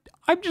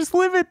I'm just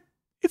living.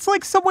 It's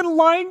like someone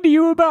lying to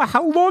you about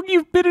how long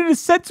you've been in a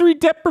sensory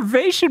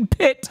deprivation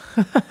pit.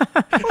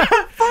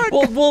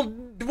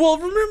 Well,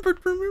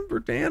 remember,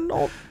 Dan,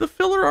 all the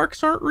filler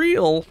arcs aren't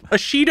real.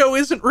 Ashido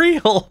isn't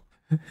real.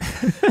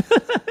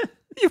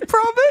 You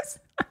promise?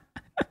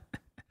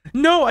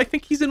 No, I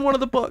think he's in one of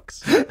the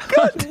books.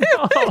 God damn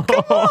it,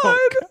 come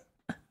on.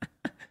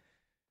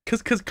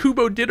 Because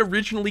Kubo did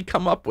originally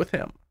come up with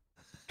him.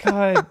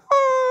 God.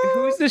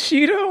 Who's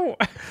Ishido?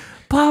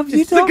 Bob,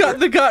 you It's the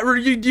guy.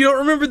 You don't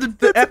remember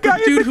the epic guy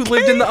in dude the who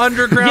lived in the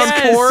underground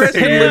Yes, forest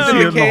and lived in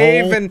him. the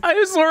cave? And I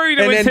was worried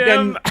it And was then-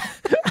 him.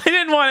 I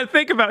didn't want to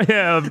think about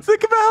him.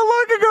 Think about how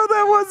long ago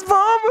that was,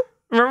 Bob.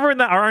 Remember when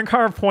the Iron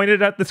car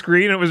pointed at the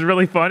screen? It was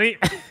really funny.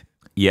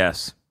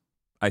 Yes.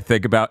 I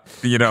think about,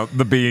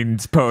 the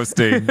beans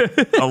posting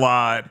a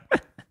lot.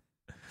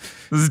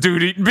 This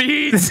dude eating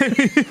beans.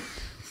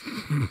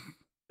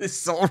 This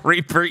Soul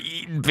Reaper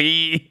eating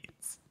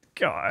beans.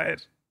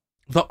 God.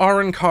 the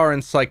Arankar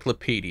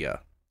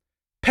Encyclopedia.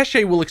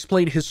 Pesce will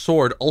explain his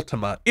sword,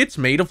 Ultima. It's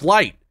made of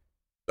light.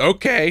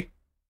 Okay.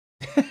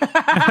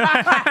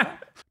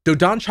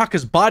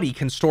 Dodonchaka's body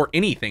can store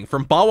anything,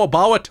 from Bawa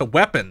Bawa to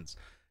weapons.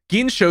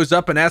 Gin shows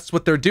up and asks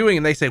what they're doing,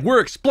 and they say, we're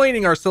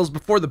explaining ourselves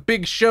before the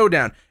big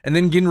showdown. And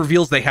then Gin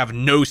reveals they have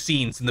no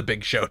scenes in the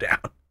big showdown.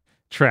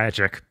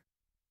 Tragic.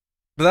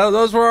 But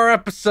those were our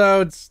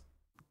episodes.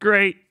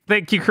 Great.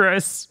 Thank you,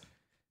 Chris.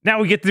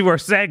 Now we get to do our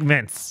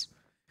segments.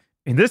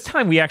 And this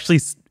time we actually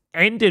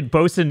ended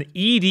both an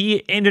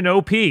ED and an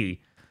OP.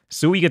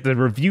 So we get to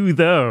review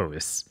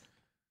those.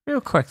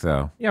 Real quick,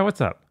 though. Yeah,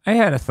 what's up? I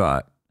had a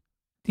thought.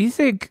 Do you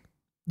think,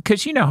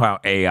 because you know how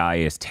AI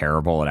is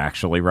terrible at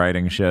actually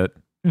writing shit?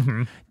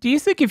 Mm-hmm. Do you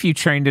think if you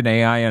trained an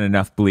AI on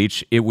enough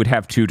Bleach, it would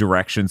have two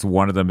directions?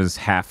 One of them is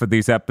half of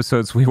these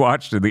episodes we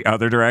watched, and the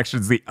other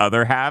direction's the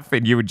other half,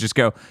 and you would just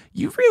go,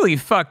 you really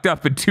fucked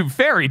up in two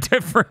very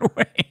different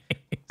ways.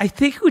 I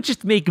think it would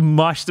just make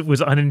mush that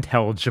was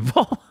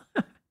unintelligible.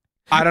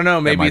 I don't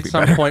know. Maybe might at be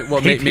some better. point.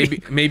 Well,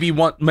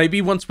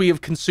 maybe once we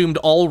have consumed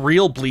all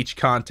real Bleach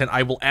content,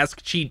 I will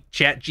ask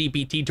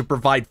ChatGPT to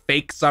provide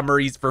fake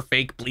summaries for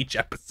fake Bleach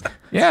episodes,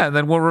 Yeah, and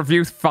then we'll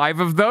review 5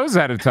 of those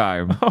at a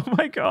time. Oh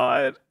my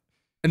god.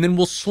 and then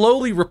we'll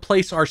slowly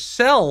replace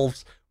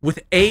ourselves with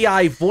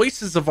AI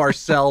voices of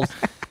ourselves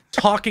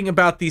talking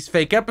about these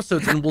fake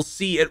episodes, and we'll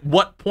see at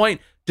what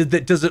point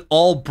does it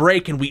all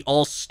break and we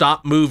all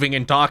stop moving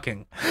and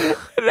talking.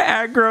 And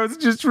Agro's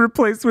just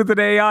replaced with an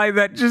AI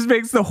that just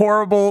makes the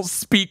horrible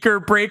speaker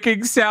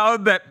breaking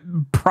sound that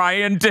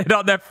Brian did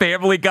on that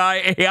Family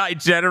Guy AI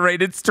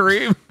generated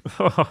stream.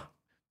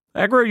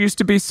 Agro used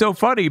to be so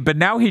funny, but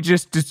now he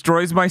just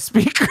destroys my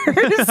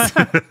speakers.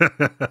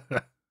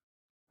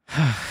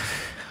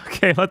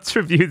 Okay, let's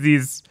review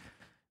these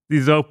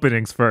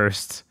openings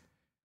first.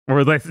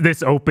 Or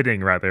this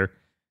opening, rather.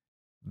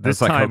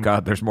 This like, oh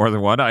god, there's more than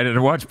one. I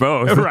didn't watch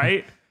both.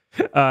 Right?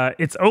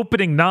 It's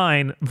opening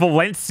 9,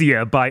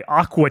 Valencia by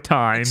Aqua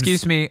Times.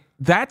 Excuse me,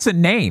 that's a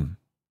name.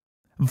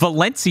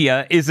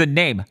 Valencia is a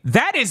name.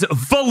 That is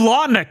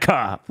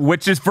Veronica,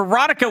 which is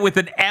Veronica with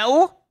an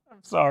L.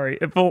 I'm sorry,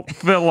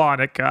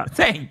 Veronica.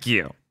 Thank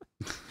you.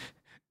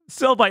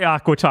 Still by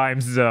Aqua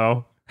Times,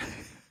 though.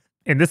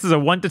 And this is a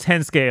 1 to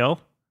 10 scale.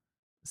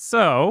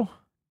 So,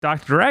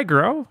 Dr.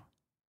 Agro,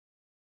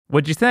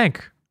 what'd you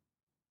think?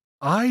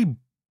 I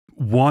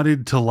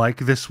wanted to like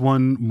this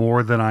one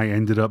more than I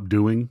ended up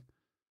doing.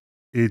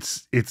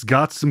 It's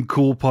got some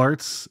cool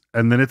parts,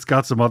 and then it's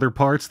got some other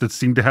parts that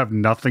seem to have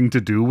nothing to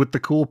do with the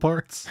cool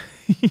parts.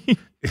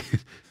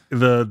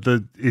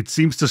 It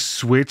seems to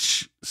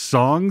switch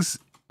songs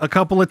a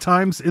couple of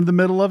times in the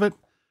middle of it.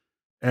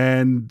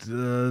 And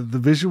the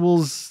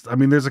visuals, I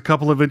mean, there's a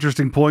couple of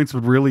interesting points,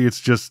 but really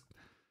it's just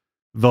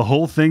the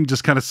whole thing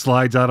just kind of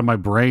slides out of my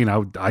brain.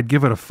 I'd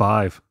give it a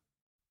 5.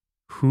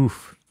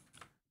 Oof.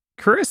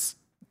 Chris,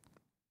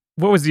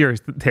 what was your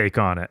take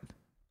on it?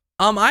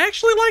 I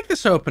actually like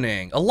this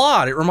opening a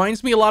lot. It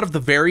reminds me a lot of the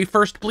very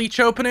first Bleach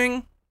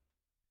opening,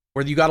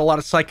 where you got a lot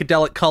of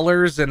psychedelic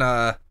colors and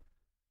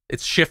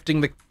it's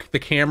shifting the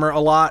camera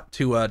a lot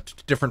to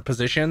different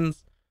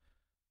positions.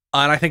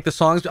 And I think the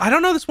songs, I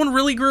don't know, this one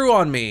really grew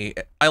on me.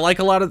 I like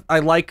the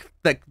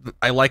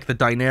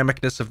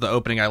dynamicness of the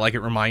opening. I like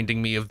it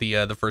reminding me of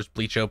the first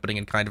Bleach opening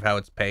and kind of how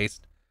it's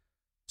paced.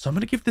 So I'm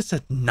gonna give this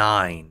a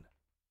 9.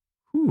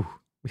 Whew.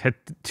 We had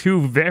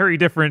 2 very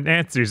different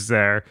answers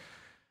there.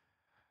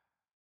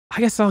 I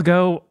guess I'll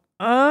go,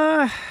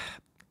 I'm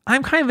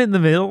kind of in the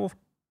middle.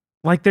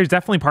 Like, there's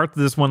definitely parts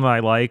of this one that I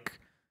like,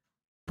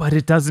 but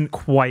it doesn't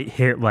quite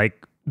hit,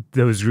 like,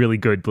 those really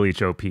good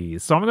Bleach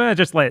OPs. So I'm going to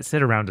just let it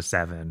sit around a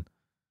 7.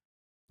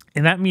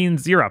 And that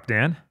means you're up,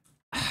 Dan.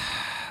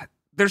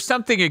 There's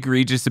something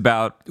egregious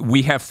about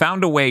we have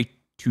found a way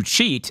to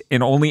cheat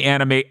and only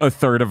animate a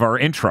third of our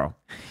intro.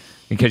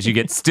 Because you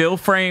get still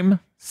frame,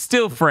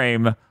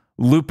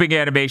 looping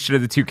animation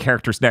of the 2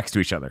 characters next to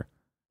each other.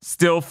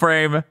 Still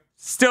frame,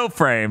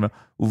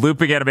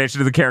 looping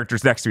animation of the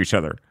characters next to each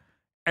other.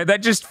 And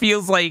that just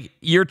feels like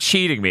you're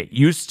cheating me.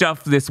 You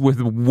stuffed this with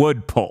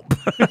wood pulp.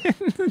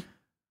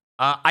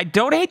 I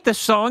don't hate the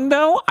song,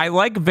 though. I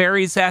like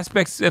various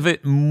aspects of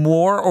it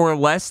more or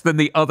less than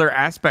the other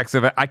aspects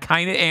of it. I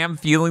kind of am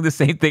feeling the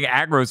same thing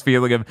Agro's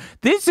feeling of.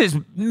 This is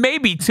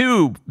maybe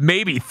 2,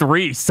 maybe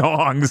 3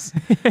 songs.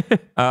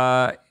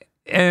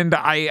 And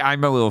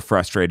I'm a little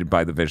frustrated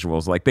by the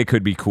visuals. Like, they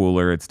could be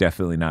cooler. It's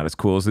definitely not as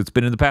cool as it's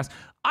been in the past.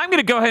 I'm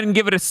going to go ahead and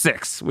give it a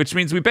 6, which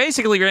means we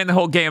basically ran the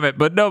whole gamut,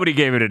 but nobody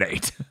gave it an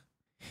 8.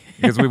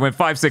 Because we went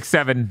 5, 6,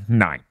 7,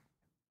 9.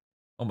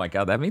 Oh my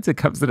god, that means it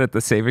comes in at the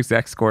same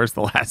exact score as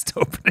the last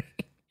opening.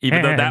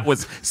 Even though that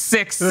was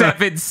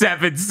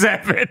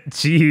 6777.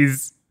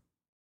 Jeez.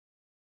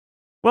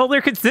 Well,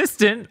 they're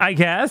consistent, I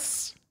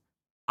guess.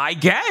 I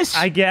guess.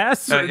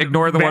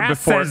 Ignore the one Matt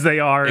before. Says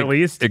they are, at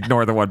least.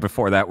 Ignore the one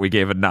before that. We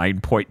gave a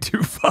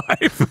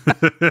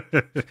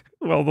 9.25.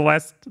 Well, the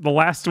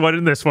last one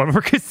and this one were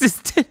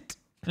consistent.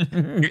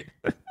 And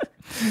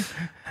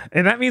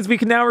that means we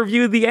can now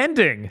review the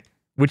ending,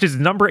 which is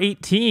number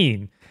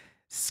 18.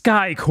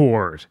 Sky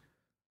Chord.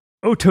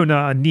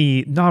 Otona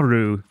ni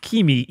Naru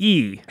Kimi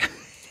I.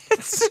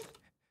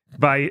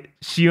 By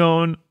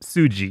Shion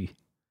Suji.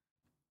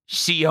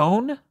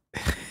 Shion?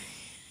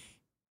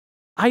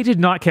 I did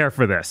not care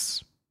for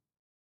this.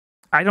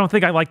 I don't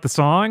think I like the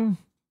song.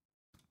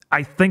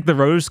 I think the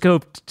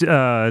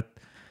rotoscoped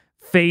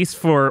face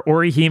for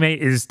Orihime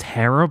is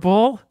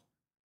terrible.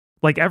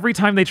 Like, every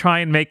time they try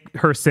and make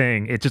her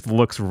sing, it just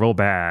looks real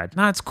bad.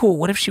 No, it's cool.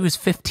 What if she was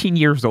 15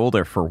 years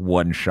older for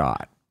one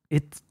shot?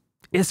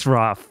 It's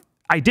rough.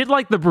 I did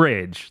like the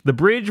bridge. The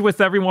bridge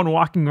with everyone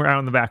walking around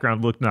in the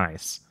background looked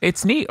nice.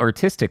 It's neat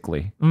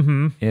artistically.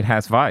 Mm-hmm. It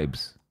has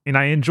vibes. And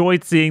I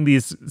enjoyed seeing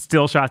these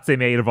still shots they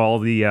made of all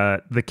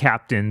the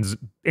captains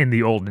in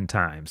the olden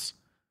times.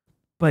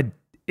 But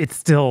it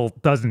still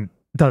doesn't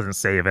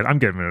save it. I'm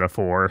giving it a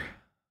 4.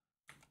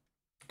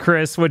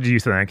 Chris, what did you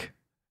think?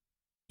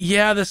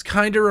 Yeah, this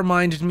kind of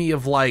reminded me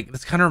of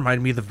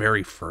the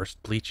very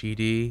first Bleach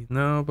ED.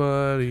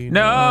 Nobody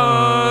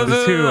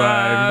knows who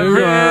I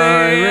really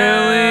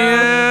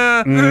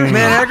am.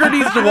 Man, Edgar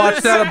needs to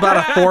watch that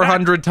about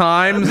 400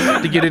 times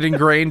to get it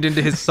ingrained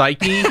into his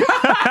psyche.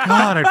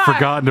 God, I'd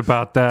forgotten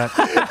about that.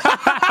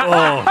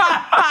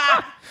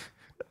 Oh.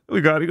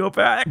 We gotta go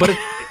back. But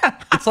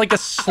it's like a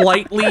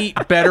slightly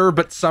better,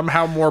 but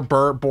somehow more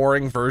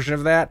boring version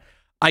of that.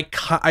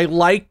 I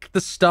like the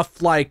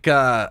stuff like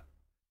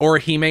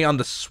Orihime on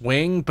the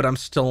swing, but I'm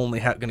still only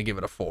going to give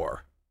it a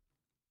 4.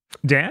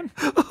 Dan?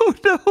 Oh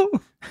no.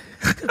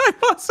 I'm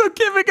also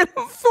giving it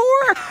a 4.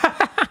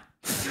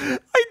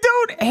 I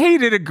don't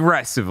hate it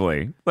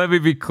aggressively. Let me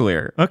be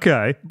clear.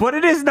 Okay. But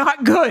it is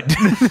not good.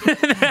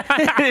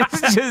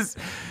 It's just,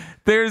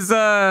 there's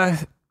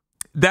that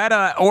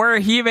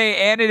Orihime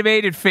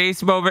animated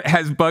face moment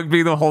has bugged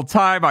me the whole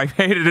time. I've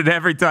hated it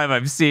every time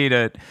I've seen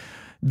it.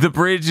 The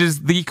bridge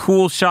is the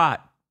cool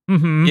shot.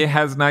 Mm-hmm. It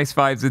has nice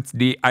vibes. It's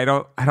neat. I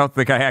don't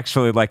think I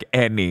actually like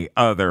any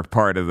other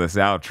part of this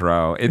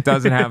outro. It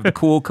doesn't have the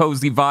cool,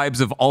 cozy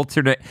vibes of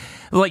alternate.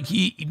 Like,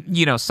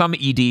 you know, some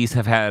EDs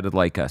have had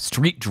like a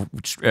street.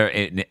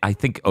 I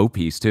think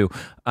OPs too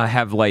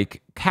have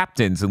like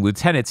captains and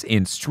lieutenants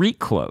in street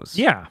clothes.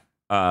 Yeah.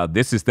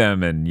 This is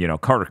them in, you know,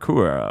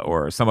 Karakura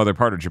or some other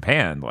part of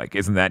Japan. Like,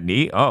 isn't that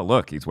neat? Oh,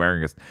 look, he's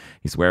wearing a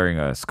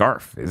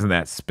scarf. Isn't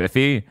that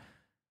spiffy?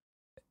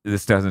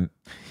 This doesn't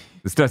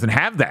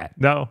have that.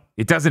 No.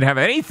 It doesn't have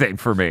anything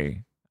for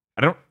me.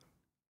 I don't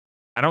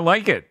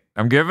like it.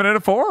 I'm giving it a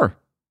 4.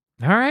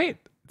 All right.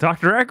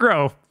 Dr.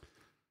 Egro.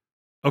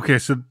 Okay,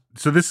 so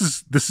this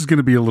is going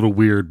to be a little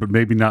weird, but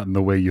maybe not in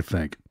the way you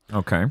think.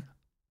 Okay.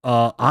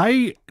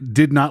 I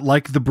did not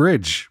like the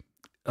bridge.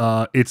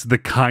 It's the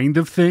kind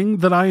of thing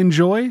that I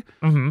enjoy,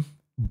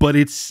 but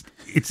its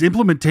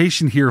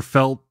implementation here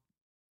felt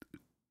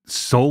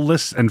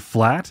soulless and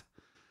flat.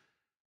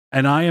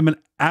 And I am an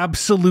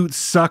absolute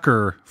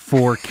sucker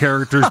for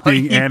characters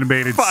being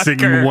animated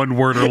singing one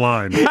word or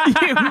line. You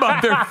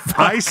motherfucker.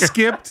 I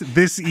skipped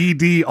this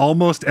ED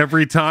almost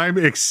every time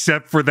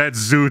except for that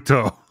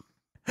Zuto.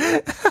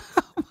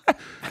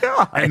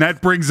 And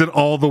that brings it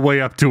all the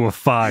way up to a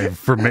 5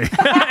 for me.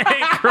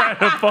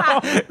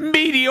 Incredible.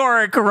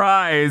 Meteoric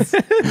rise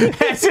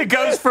as it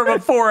goes from a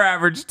 4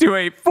 average to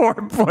a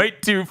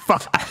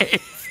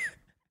 4.25.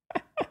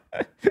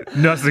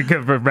 Nothing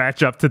can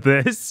match up to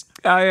this.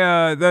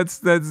 That's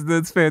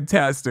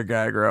fantastic,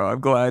 Aggro. I'm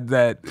glad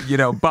that, you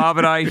know, Bob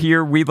and I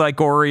here, we like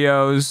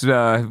Oreos.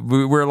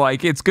 We're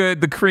like, it's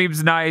good. The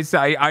cream's nice.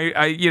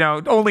 I you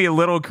know, only a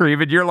little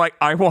cream. And you're like,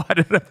 I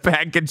wanted a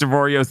package of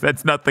Oreos.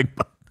 That's nothing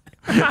but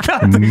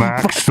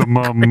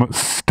maximum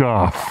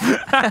stuff.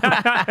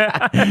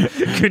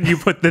 Can you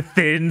put the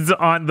thins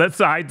on the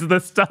sides of the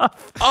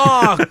stuff?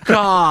 Oh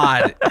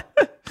God,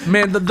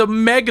 man,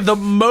 the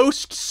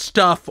most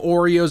stuff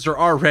Oreos are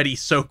already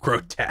so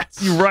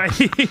grotesque. Right.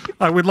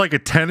 I would like a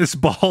tennis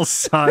ball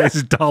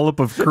sized dollop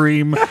of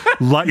cream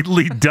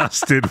lightly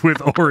dusted with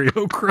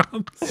Oreo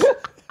crumbs.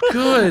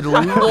 Good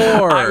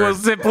Lord. I will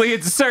simply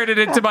insert it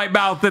into my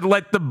mouth and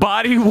let the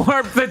body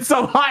warmth and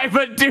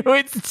saliva do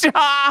its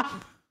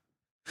job.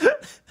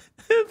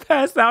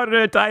 Pass out in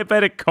a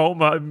diabetic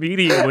coma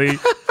immediately.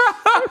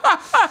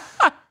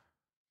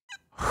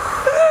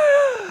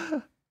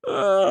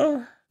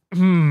 I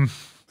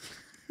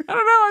don't know.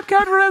 I'd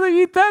kind of rather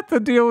eat that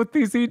than deal with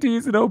these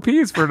ETs and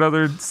OPs for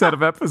another set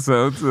of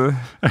episodes. I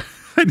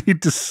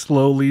need to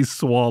slowly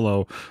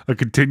swallow a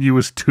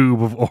continuous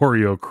tube of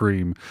Oreo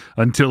cream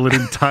until it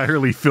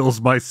entirely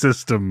fills my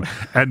system,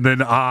 and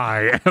then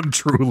I am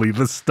truly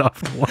the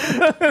stuffed one.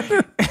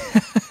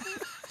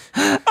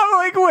 I'm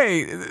like,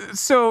 wait,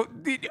 so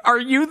are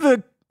you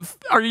the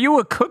Are you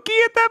a cookie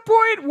at that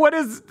point? What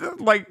is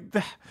like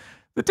the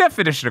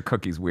definition of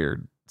cookie's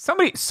weird. Some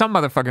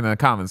motherfucker in the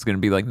comments is gonna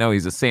be like, no,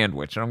 he's a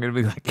sandwich. And I'm gonna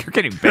be like, you're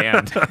getting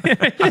banned. I'll ban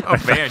I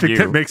think you.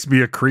 that makes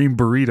me a cream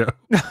burrito.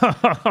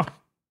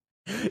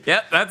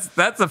 Yeah,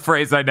 that's a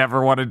phrase I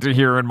never wanted to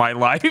hear in my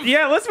life.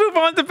 Yeah, let's move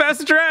on to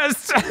best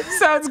dressed.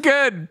 Sounds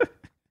good.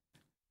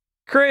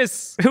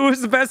 Chris, who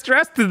was the best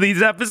dressed in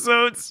these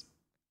episodes?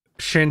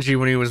 Shinji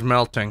when he was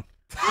melting.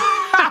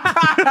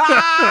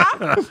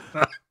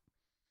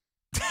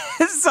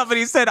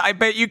 Somebody said, I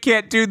bet you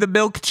can't do the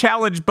milk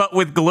challenge but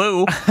with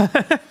glue.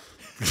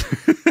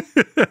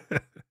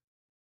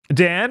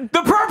 Dan?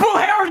 The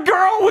purple-haired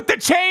girl with the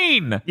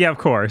chain! Yeah, of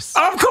course.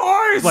 Of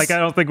course! Like, I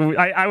don't think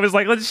I was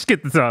like, let's just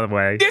get this out of the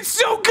way. It's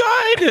so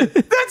good!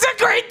 That's a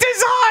great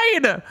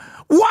design!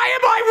 Why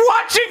am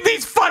I watching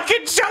these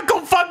fucking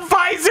Chuckle Fuck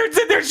Visors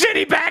and their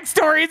shitty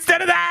backstory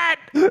instead of that?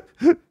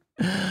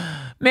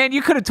 Man,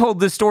 you could have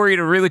told this story in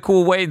a really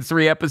cool way in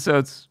 3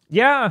 episodes.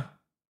 Yeah.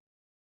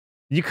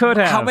 You could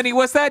have. How many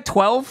was that?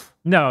 12?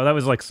 No, that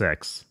was like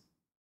 6.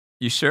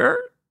 You sure?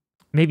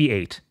 Maybe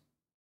 8.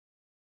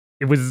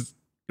 It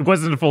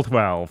wasn't a full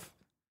 12.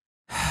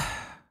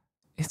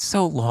 It's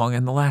so long,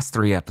 and the last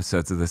 3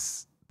 episodes of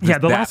this. Yeah,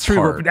 the last 3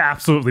 part, were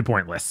absolutely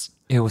pointless.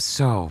 It was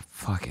so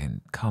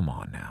fucking. Come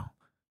on now.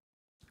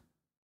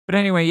 But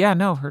anyway, yeah,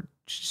 no,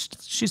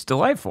 she's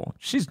delightful.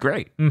 She's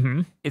great.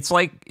 Mm-hmm. It's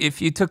like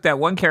if you took that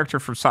one character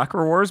from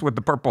Soccer Wars with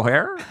the purple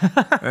hair,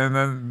 and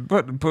then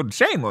put a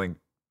chain link,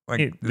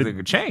 like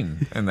the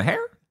chain and the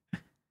hair.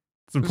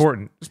 It's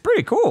important. It's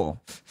pretty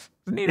cool. It's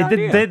a neat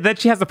idea. That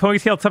she has a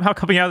ponytail somehow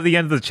coming out of the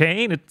end of the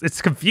chain.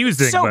 It's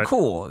confusing. So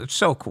cool. It's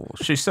so cool.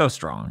 She's so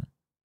strong.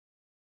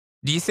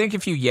 Do you think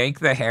if you yank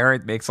the hair,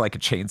 it makes like a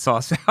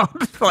chainsaw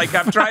sound? Like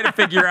I'm trying to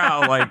figure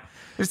out, like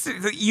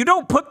you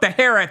don't put the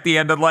hair at the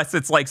end unless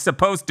it's like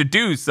supposed to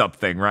do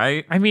something,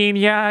 right? I mean,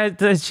 yeah,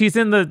 she's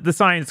in the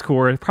science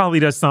corps. It probably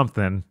does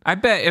something. I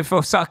bet if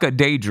Osaka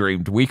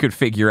daydreamed, we could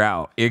figure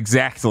out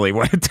exactly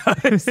what it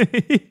does.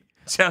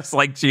 Just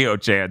like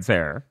Chio-chan's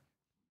hair.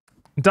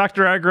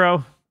 Dr.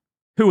 Aggro,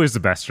 who is the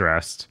best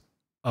dressed?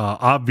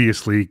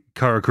 Obviously,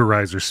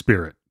 Kakurizer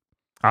Spirit.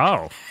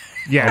 Oh,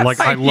 yeah. Like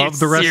I love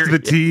the rest of the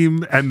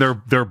team and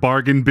their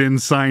bargain bin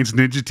science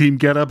ninja team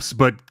getups,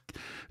 but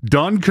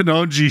Don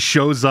Kanonji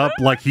shows up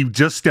like he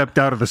just stepped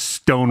out of the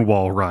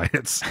Stonewall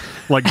riots.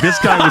 Like this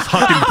guy was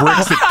hucking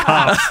bricks at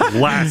cops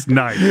last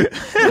night.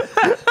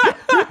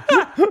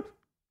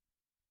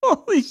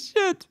 Holy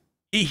shit.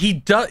 He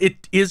does.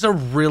 It is a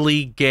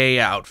really gay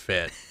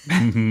outfit.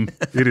 Mm-hmm.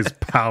 It is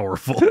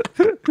powerful.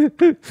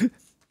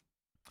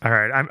 All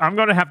right, I'm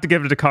going to have to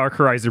give it to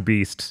Kakurizer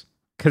Beast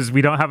because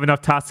we don't have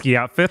enough Tatsuki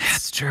outfits.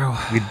 That's true.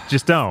 We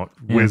just don't.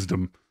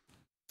 Wisdom.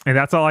 And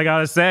that's all I got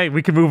to say.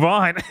 We can move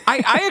on.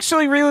 I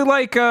actually really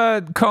like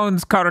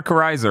Kone's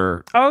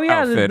Kakurizer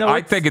outfit.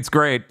 I think it's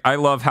great. I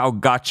love how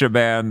Gotcha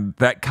Man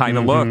that kind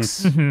of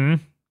looks. Mm-hmm.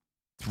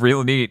 It's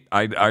real neat.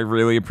 I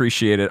really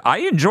appreciate it. I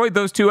enjoyed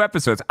those 2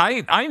 episodes.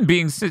 I'm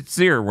being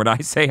sincere when I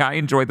say I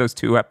enjoyed those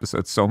 2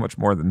 episodes so much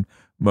more than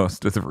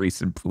most of the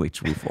recent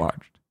Bleach we've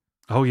watched.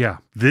 Oh yeah,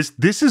 this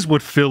is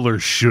what filler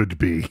should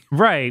be.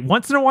 Right.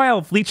 Once in a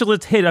while, Bleach will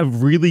hit a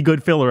really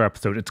good filler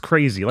episode. It's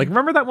crazy. Like,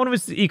 remember that one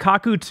was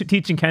Ikaku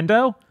teaching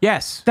kendo?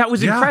 Yes. That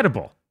was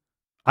incredible.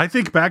 I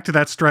think back to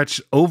that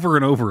stretch over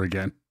and over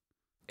again.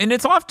 And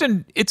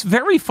it's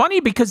very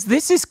funny because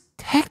this is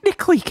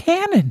technically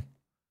canon.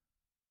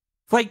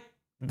 Like,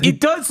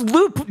 it does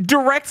loop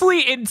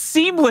directly and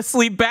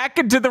seamlessly back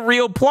into the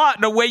real plot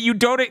in a way you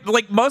don't,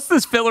 like, most of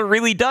this filler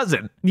really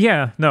doesn't.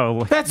 Yeah,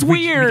 no. That's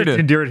we weird. just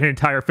endured an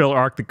entire filler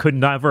arc that could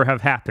never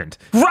have happened.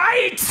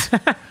 Right!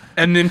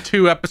 And then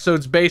 2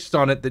 episodes based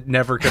on it that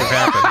never could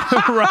have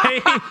happened.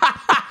 Right?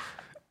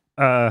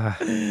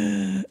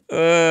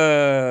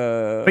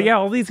 But yeah,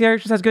 all these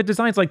characters has good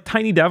designs. Like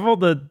Tiny Devil,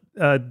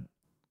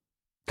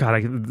 God,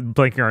 I'm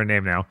blanking on her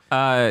name now.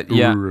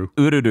 Yeah. Ururu.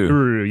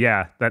 Ururu,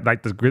 yeah.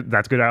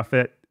 That's good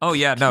outfit. Oh,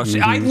 yeah, no.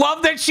 I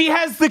love that she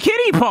has the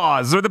kitty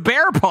paws or the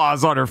bear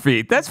paws on her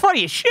feet. That's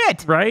funny as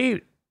shit.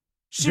 Right?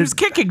 She was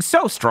kicking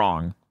so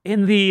strong.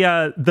 In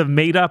the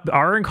made-up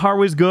Arin car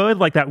was good,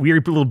 like that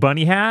weird little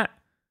bunny hat.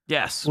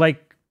 Yes.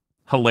 Like,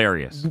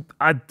 hilarious.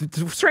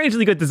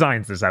 Strangely good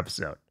designs this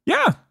episode.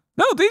 Yeah.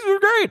 No, these were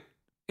great.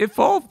 If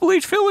all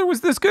Bleach filler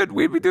was this good,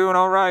 we'd be doing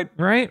all right.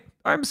 Right?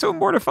 I'm so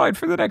mortified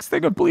for the next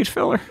thing of Bleach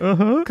filler.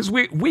 Because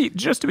we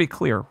just to be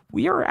clear,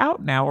 we are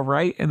out now,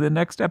 right? And the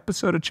next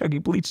episode of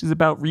Chugging Bleach is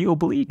about real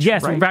Bleach.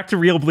 Yes, right? we're back to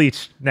real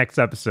Bleach next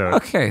episode.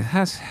 Okay,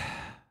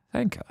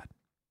 thank God.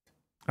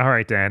 All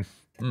right, Dan.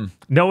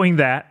 Knowing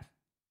that,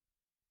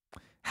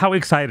 how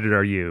excited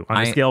are you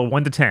on a scale of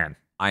 1 to 10?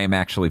 I am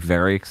actually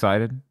very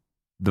excited.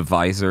 The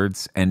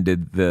Vizards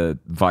ended the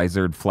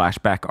Visored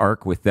flashback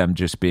arc with them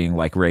just being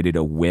like ready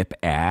to whip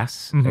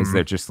ass as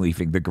they're just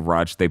leaving the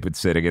garage they've been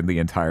sitting in the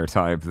entire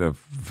time. The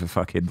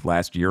fucking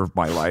last year of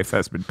my life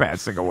has been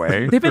passing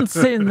away. They've been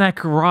sitting in that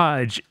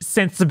garage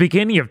since the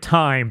beginning of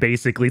time,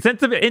 basically.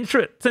 Since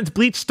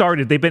Bleach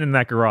started, they've been in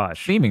that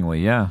garage. Seemingly,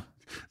 yeah.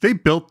 They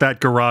built that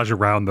garage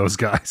around those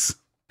guys.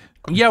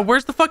 Yeah,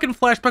 where's the fucking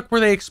flashback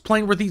where they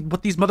explain what these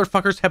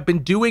motherfuckers have been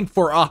doing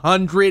for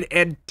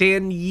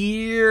 110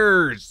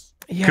 years?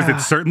 Because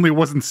it certainly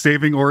wasn't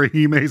saving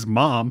Orihime's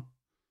mom.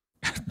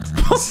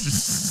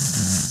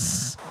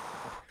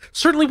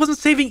 Certainly wasn't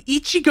saving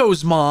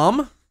Ichigo's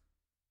mom.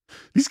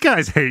 These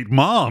guys hate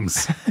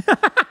moms.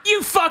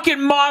 You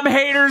fucking mom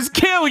haters,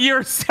 kill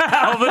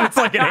yourself! And it's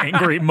like an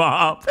angry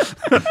mom.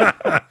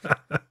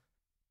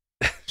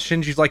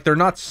 Shinji's like, they're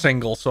not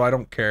single, so I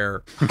don't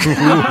care.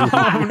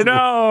 Oh,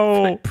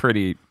 no.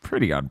 Pretty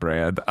on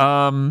brand.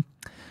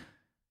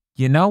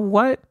 You know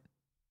what?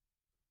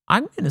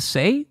 I'm gonna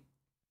say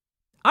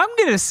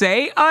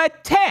a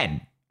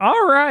 10.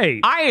 All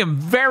right. I am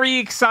very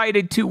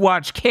excited to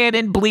watch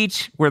Canon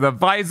Bleach, where the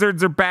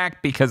Vizards are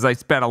back, because I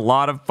spent a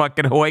lot of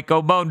fucking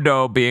Hueco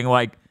Mondo being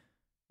like,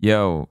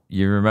 yo,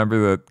 you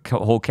remember the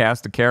whole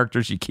cast of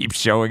characters you keep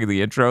showing in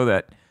the intro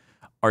that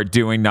are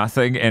doing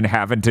nothing and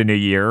haven't in a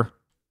year?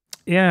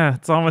 Yeah,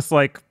 it's almost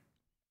like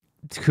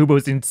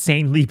Kubo's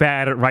insanely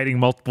bad at writing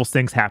multiple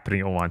things happening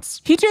at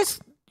once. He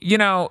just,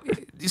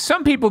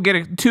 some people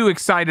get too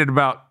excited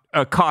about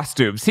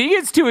costumes. He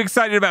gets too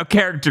excited about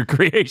character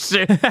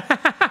creation.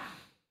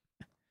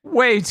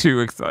 Way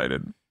too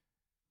excited.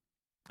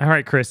 All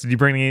right, Chris, did you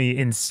bring any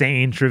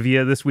insane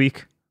trivia this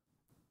week?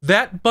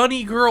 That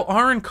bunny girl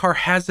Arankar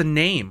has a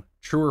name.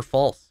 True or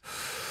false?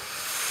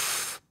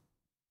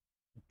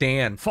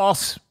 Dan.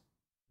 False.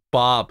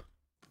 Bob.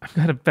 I'm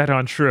going to bet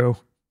on true.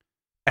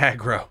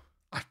 Aggro.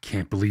 I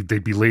can't believe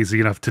they'd be lazy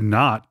enough to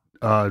not.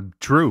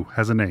 Drew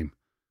has a name.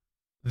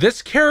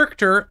 This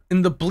character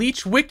in the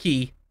Bleach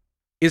wiki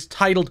is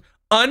titled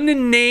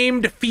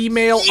Unnamed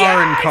Female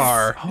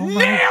Arankar. Oh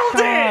Nailed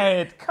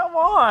it! Come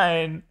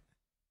on.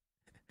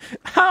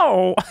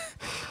 How?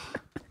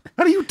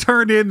 How do you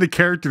turn in the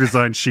character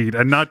design sheet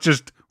and not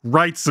just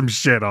write some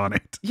shit on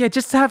it? Yeah,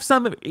 just have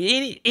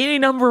any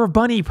number of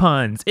bunny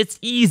puns. It's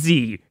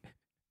easy.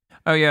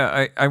 Oh,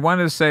 yeah, I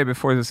wanted to say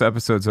before this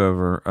episode's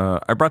over,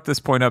 I brought this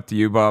point up to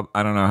you, Bob.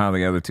 I don't know how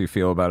the other two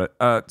feel about it.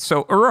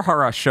 So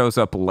Urahara shows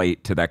up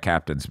late to that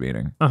captain's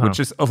meeting, which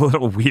is a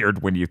little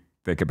weird when you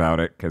think about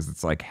it, because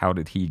it's like, how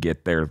did he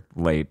get there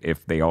late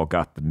if they all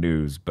got the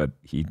news? But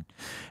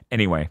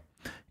anyway,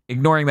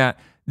 ignoring that,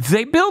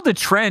 they build a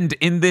trend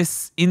in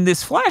this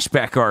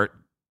flashback art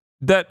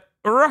that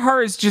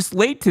Urahara is just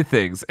late to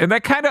things. And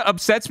that kind of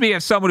upsets me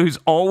as someone who's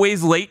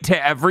always late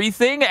to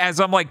everything, as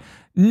I'm like,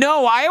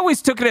 no, I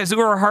always took it as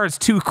Urahara's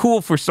too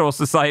cool for Soul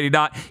Society,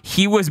 not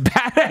he was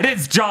bad at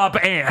his job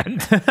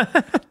and.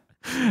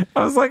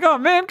 I was like, oh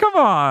man, come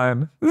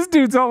on. This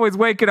dude's always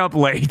waking up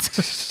late.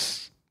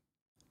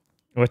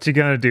 What you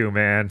gonna do,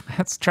 man?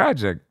 That's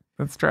tragic.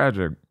 That's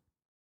tragic.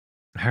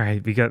 All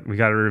right, we got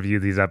to review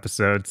these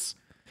episodes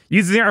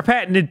using our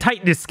patented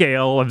tightness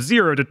scale of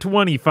 0 to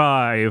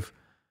 25.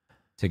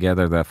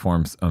 Together, that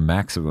forms a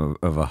maximum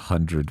of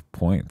 100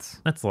 points.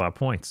 That's a lot of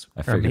points.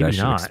 I figured I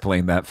should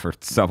explain that for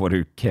someone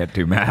who can't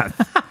do math.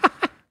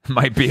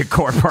 Might be a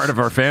core part of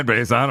our fan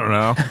base. I don't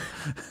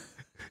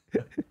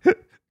know.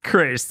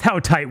 Chris, how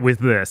tight was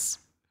this?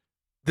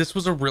 This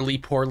was a really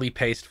poorly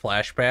paced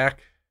flashback.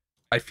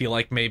 I feel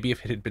like maybe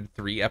if it had been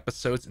 3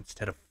 episodes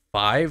instead of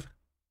 5,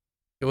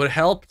 it would have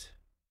helped.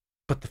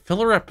 But the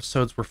filler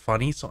episodes were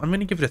funny, so I'm going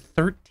to give it a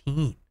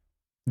 13.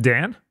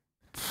 Dan?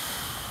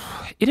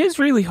 It is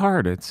really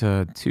hard. It's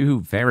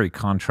two very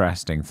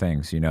contrasting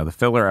things. The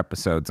filler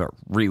episodes are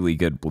really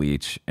good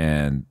Bleach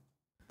and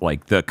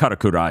like the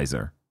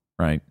Kakurizer,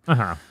 right?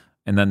 Uh-huh.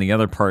 And then the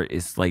other part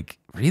is like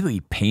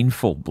really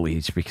painful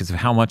Bleach because of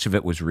how much of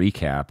it was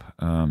recap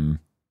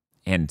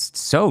and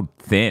so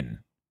thin.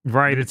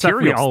 Right, it's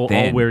definitely all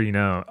where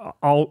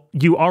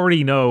you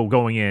already know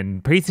going in,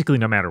 basically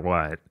no matter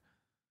what.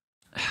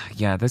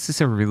 Yeah, this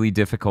is a really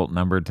difficult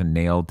number to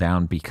nail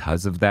down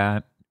because of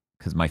that.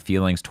 Because my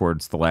feelings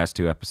towards the last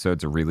 2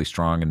 episodes are really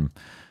strong, and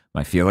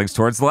my feelings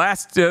towards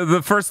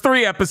the first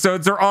 3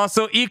 episodes are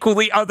also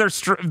equally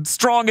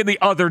strong in the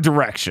other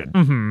direction.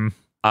 Mm-hmm.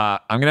 I'm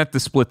gonna have to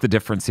split the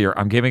difference here.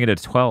 I'm giving it a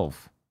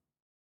 12.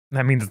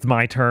 That means it's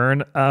my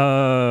turn.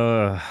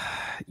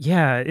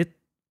 Yeah,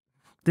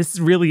 this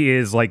really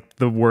is like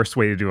the worst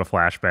way to do a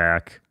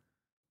flashback,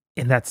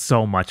 and that's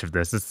so much of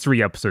this. It's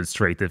 3 episodes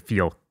straight that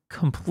feel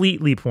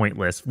completely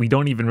pointless. We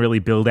don't even really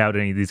build out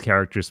any of these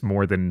characters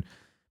more than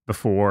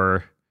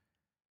before.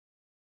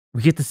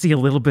 We get to see a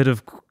little bit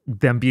of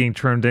them being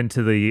turned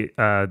into the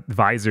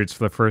Vizards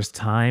for the first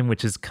time,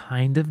 which is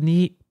kind of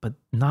neat, but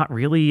not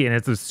really. And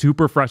it's a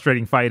super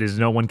frustrating fight as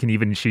no one can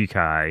even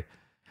Shikai.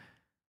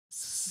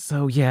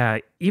 So yeah,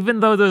 even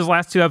though those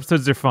last 2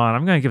 episodes are fun,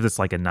 I'm going to give this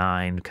like a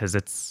 9 because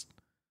it's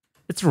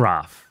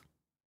rough.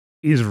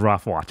 It is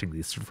rough watching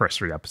these first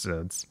 3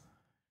 episodes.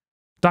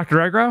 Dr.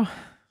 Aggro?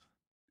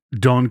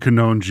 Don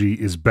Kanonji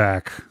is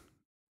back.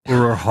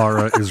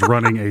 Urahara is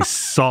running a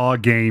Saw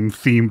game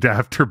themed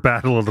after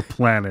Battle of the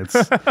Planets.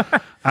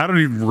 I don't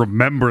even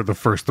remember the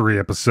first 3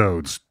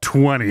 episodes.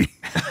 20.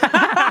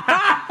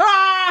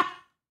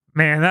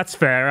 Man, that's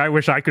fair. I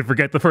wish I could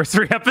forget the first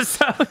 3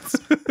 episodes.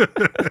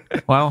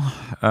 Well,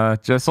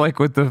 just like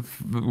with the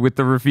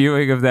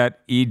reviewing of that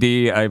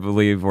ED, I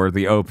believe, or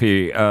the OP,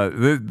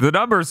 the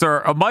numbers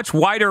are a much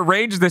wider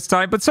range this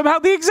time, but somehow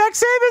the exact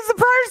same as the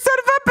prior set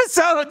of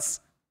episodes.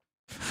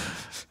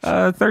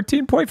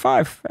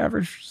 13.5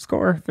 average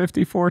score,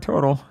 54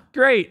 total.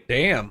 Great.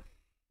 Damn.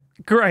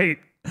 Great.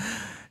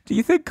 Do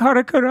you think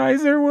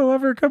Kakurizer will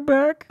ever come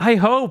back? I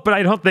hope, but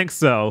I don't think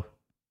so.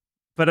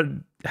 But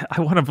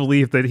I want to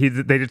believe that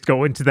they just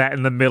go into that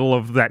in the middle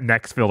of that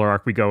next filler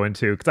arc we go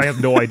into, because I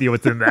have no idea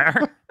what's in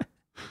there.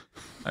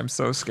 I'm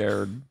so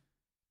scared.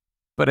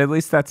 But at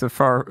least that's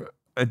a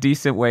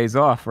decent ways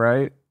off,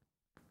 right?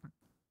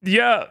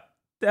 Yeah,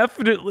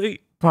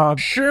 definitely. Bob,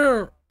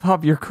 Sure.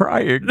 Bob, you're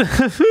crying.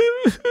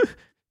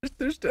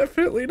 There's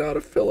definitely not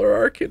a filler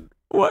arc in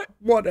What?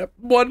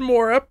 one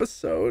more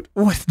episode.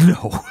 What?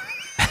 No.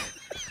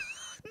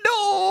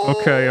 No.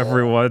 Okay,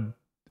 everyone.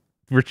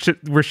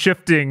 We're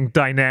shifting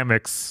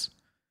dynamics.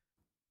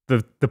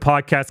 The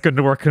podcast's going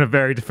to work in a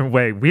very different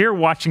way. We are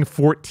watching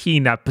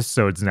 14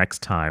 episodes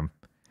next time,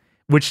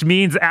 which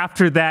means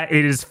after that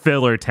it is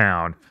Filler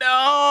Town.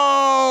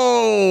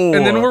 No.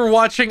 And then we're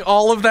watching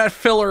all of that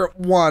filler at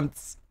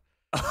once.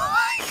 Oh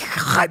my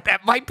God,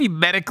 that might be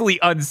medically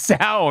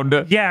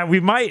unsound. Yeah,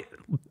 we might.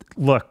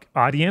 Look,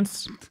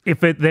 audience, if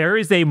there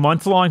is a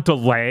month-long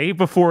delay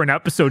before an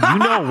episode, you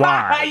know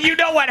why. You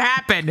know what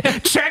happened.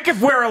 Check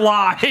if we're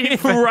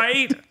alive.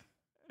 Right?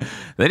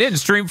 They didn't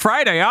stream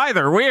Friday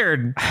either.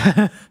 Weird.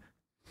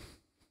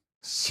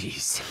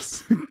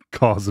 Jesus.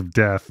 Cause of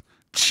death,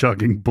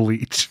 chugging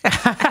bleach.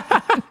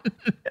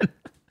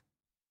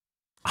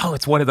 Oh,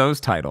 it's one of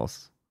those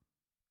titles.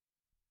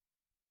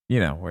 You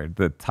know, where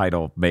the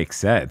title makes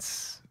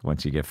sense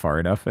once you get far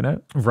enough in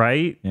it.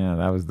 Right? Yeah,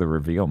 that was the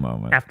reveal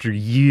moment. After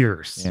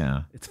years.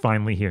 Yeah. It's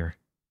finally here.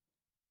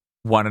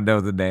 Want to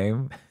know the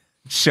name?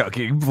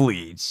 Chugging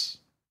Bleach.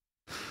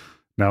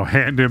 Now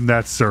hand him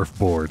that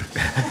surfboard.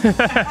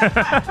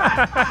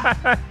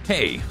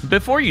 Hey,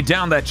 before you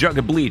down that jug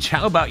of bleach,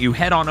 how about you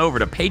head on over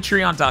to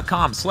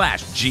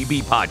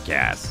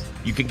patreon.com/gbpodcast.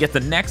 You can get the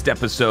next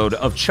episode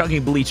of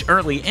Chugging Bleach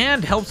early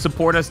and help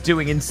support us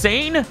doing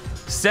insane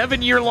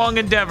 7-year-long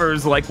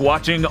endeavors like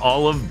watching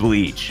all of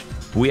Bleach.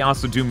 We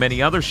also do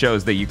many other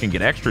shows that you can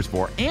get extras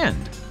for, and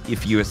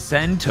if you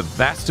ascend to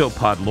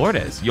Vastopod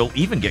Lourdes, you'll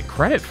even get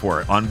credit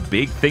for it on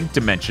Big Think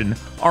Dimension,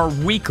 our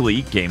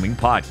weekly gaming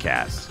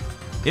podcast.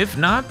 If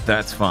not,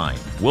 that's fine.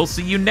 We'll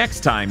see you next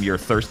time you're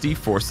thirsty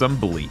for some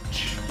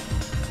bleach.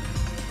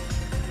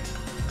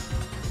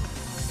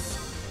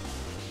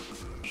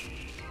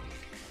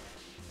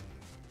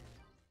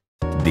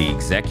 The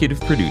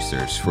executive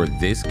producers for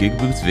this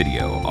GigaBoots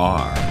video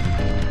are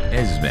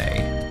Esme,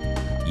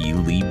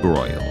 Ely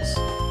Broyles,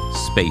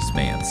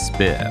 Spaceman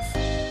Spiff,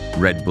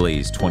 Red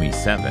Blaze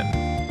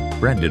 27,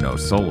 Brendan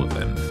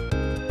O'Sullivan,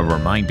 A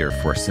Reminder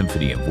for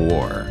Symphony of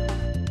War,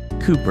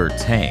 Cooper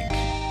Tank,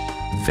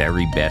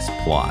 Very Best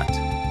Plot,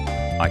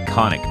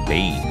 Iconic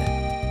Bane,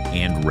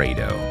 and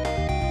Rado.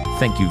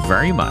 Thank you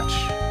very much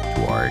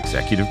to our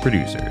executive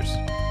producers.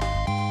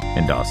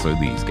 And also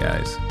these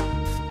guys.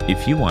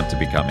 If you want to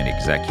become an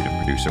executive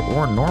producer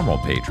or normal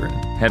patron,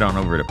 head on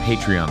over to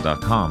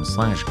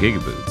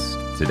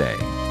patreon.com/gigaboots today.